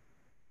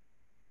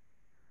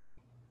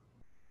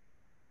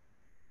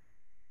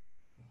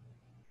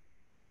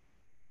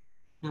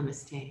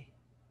 Namaste.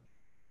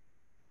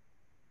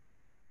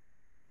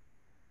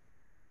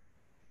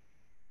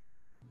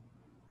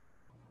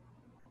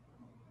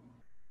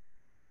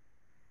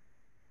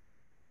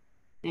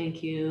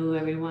 Thank you,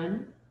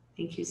 everyone.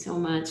 Thank you so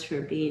much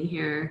for being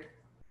here.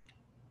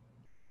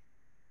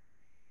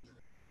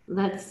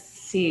 Let's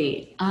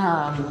see.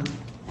 I'm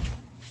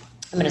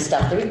going to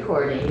stop the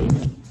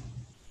recording.